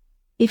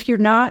if you're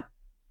not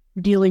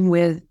dealing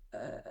with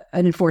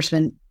an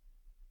enforcement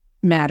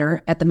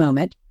matter at the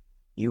moment,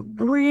 you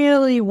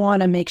really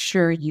want to make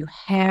sure you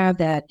have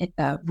that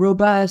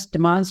robust,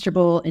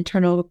 demonstrable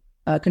internal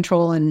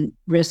control and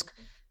risk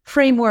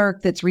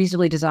framework that's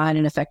reasonably designed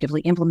and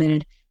effectively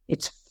implemented.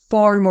 It's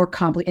far more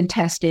complicated and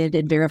tested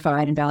and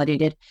verified and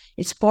validated.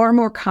 It's far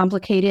more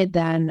complicated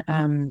than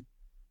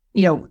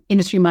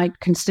industry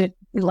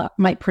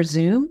might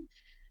presume.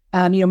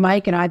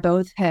 Mike and I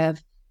both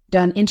have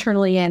done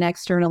internally and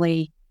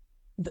externally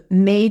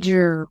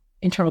major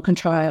internal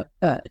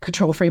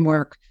control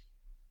framework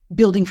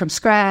building from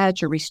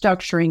scratch or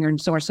restructuring and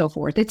so on and so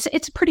forth.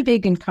 It's pretty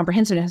big and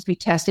comprehensive. It has to be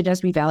tested, it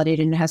has to be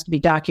validated, and it has to be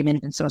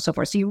documented and so on and so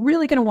forth. So you're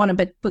really going to want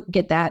to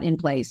get that in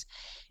place.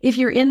 If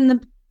you're in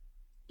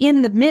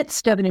the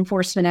midst of an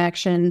enforcement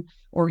action,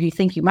 or you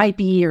think you might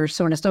be, or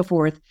so on and so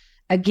forth,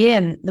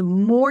 again, the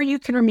more you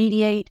can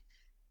remediate,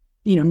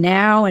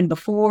 now and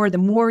before, the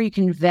more you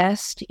can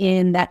invest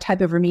in that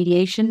type of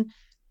remediation,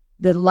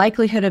 the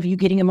likelihood of you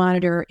getting a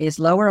monitor is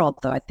lower,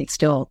 although I think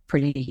still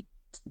pretty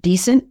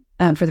decent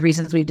for the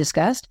reasons we've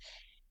discussed.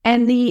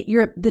 And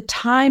the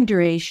time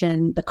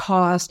duration, the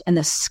cost, and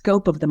the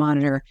scope of the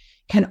monitor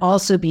can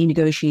also be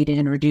negotiated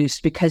and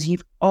reduced because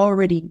you've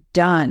already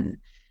done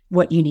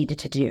what you needed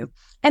to do.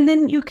 And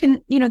then you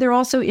can, there are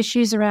also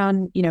issues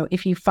around,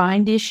 if you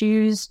find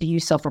issues, do you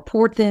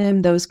self-report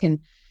them? Those can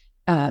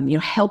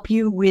help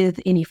you with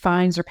any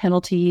fines or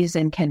penalties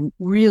and can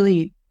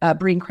really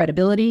bring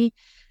credibility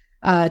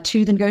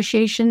to the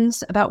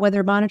negotiations about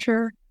whether a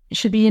monitor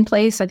should be in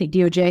place. I think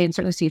DOJ and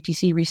certainly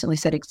CFTC recently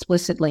said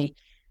explicitly,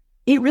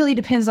 it really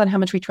depends on how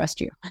much we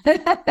trust you.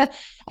 And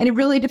it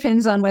really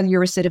depends on whether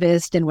you're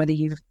recidivist and whether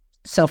you've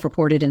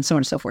self-reported and so on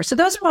and so forth. So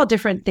those are all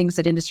different things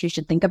that industry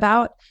should think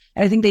about.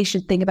 And I think they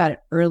should think about it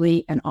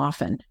early and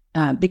often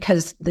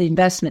because the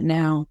investment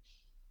now,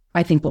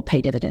 I think, will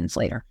pay dividends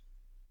later.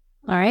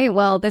 All right.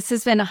 Well, this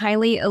has been a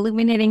highly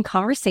illuminating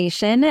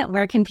conversation.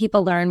 Where can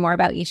people learn more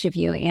about each of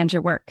you and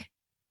your work?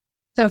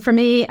 So for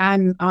me,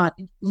 I'm on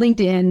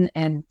LinkedIn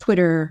and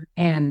Twitter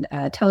and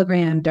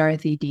Telegram,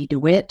 Dorothy D.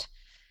 DeWitt.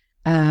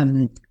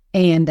 And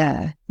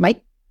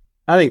Mike?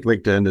 I think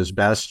LinkedIn is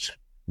best.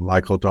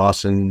 Michael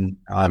Dawson.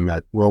 I'm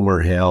at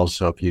Wilmer Hale.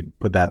 So if you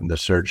put that in the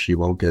search, you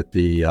won't get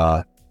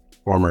the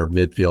former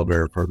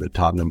midfielder for the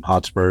Tottenham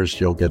Hotspurs.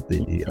 You'll get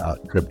the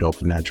crypto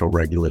financial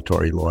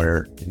regulatory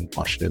lawyer in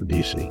Washington,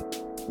 D.C.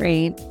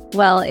 Great.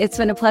 Well, it's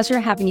been a pleasure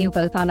having you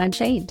both on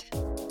Unchained.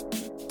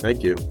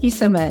 Thank you. Thank you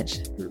so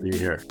much. Good to be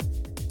here.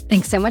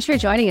 Thanks so much for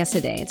joining us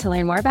today. To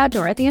learn more about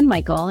Dorothy and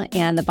Michael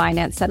and the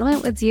Binance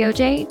settlement with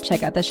DOJ,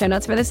 check out the show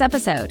notes for this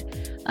episode.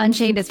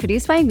 Unchained is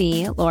produced by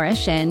me, Laura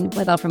Shin,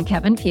 with help from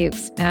Kevin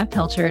Fuchs, Matt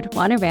Pilchard,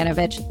 Juan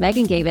Ivanovic,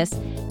 Megan Gavis,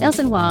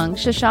 Nelson Wong,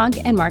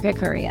 Shashank, and Margaret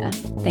Correa.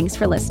 Thanks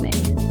for listening.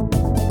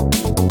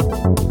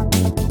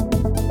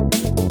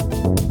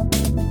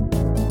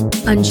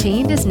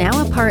 Unchained is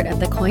now a part of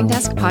the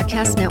CoinDesk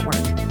Podcast Network.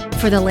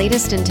 For the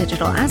latest in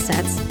digital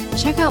assets,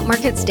 check out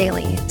Markets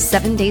Daily,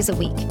 7 days a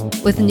week,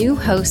 with new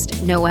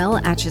host Noel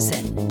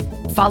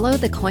Atchison. Follow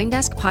the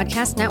CoinDesk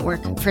Podcast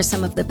Network for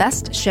some of the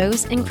best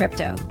shows in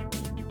crypto.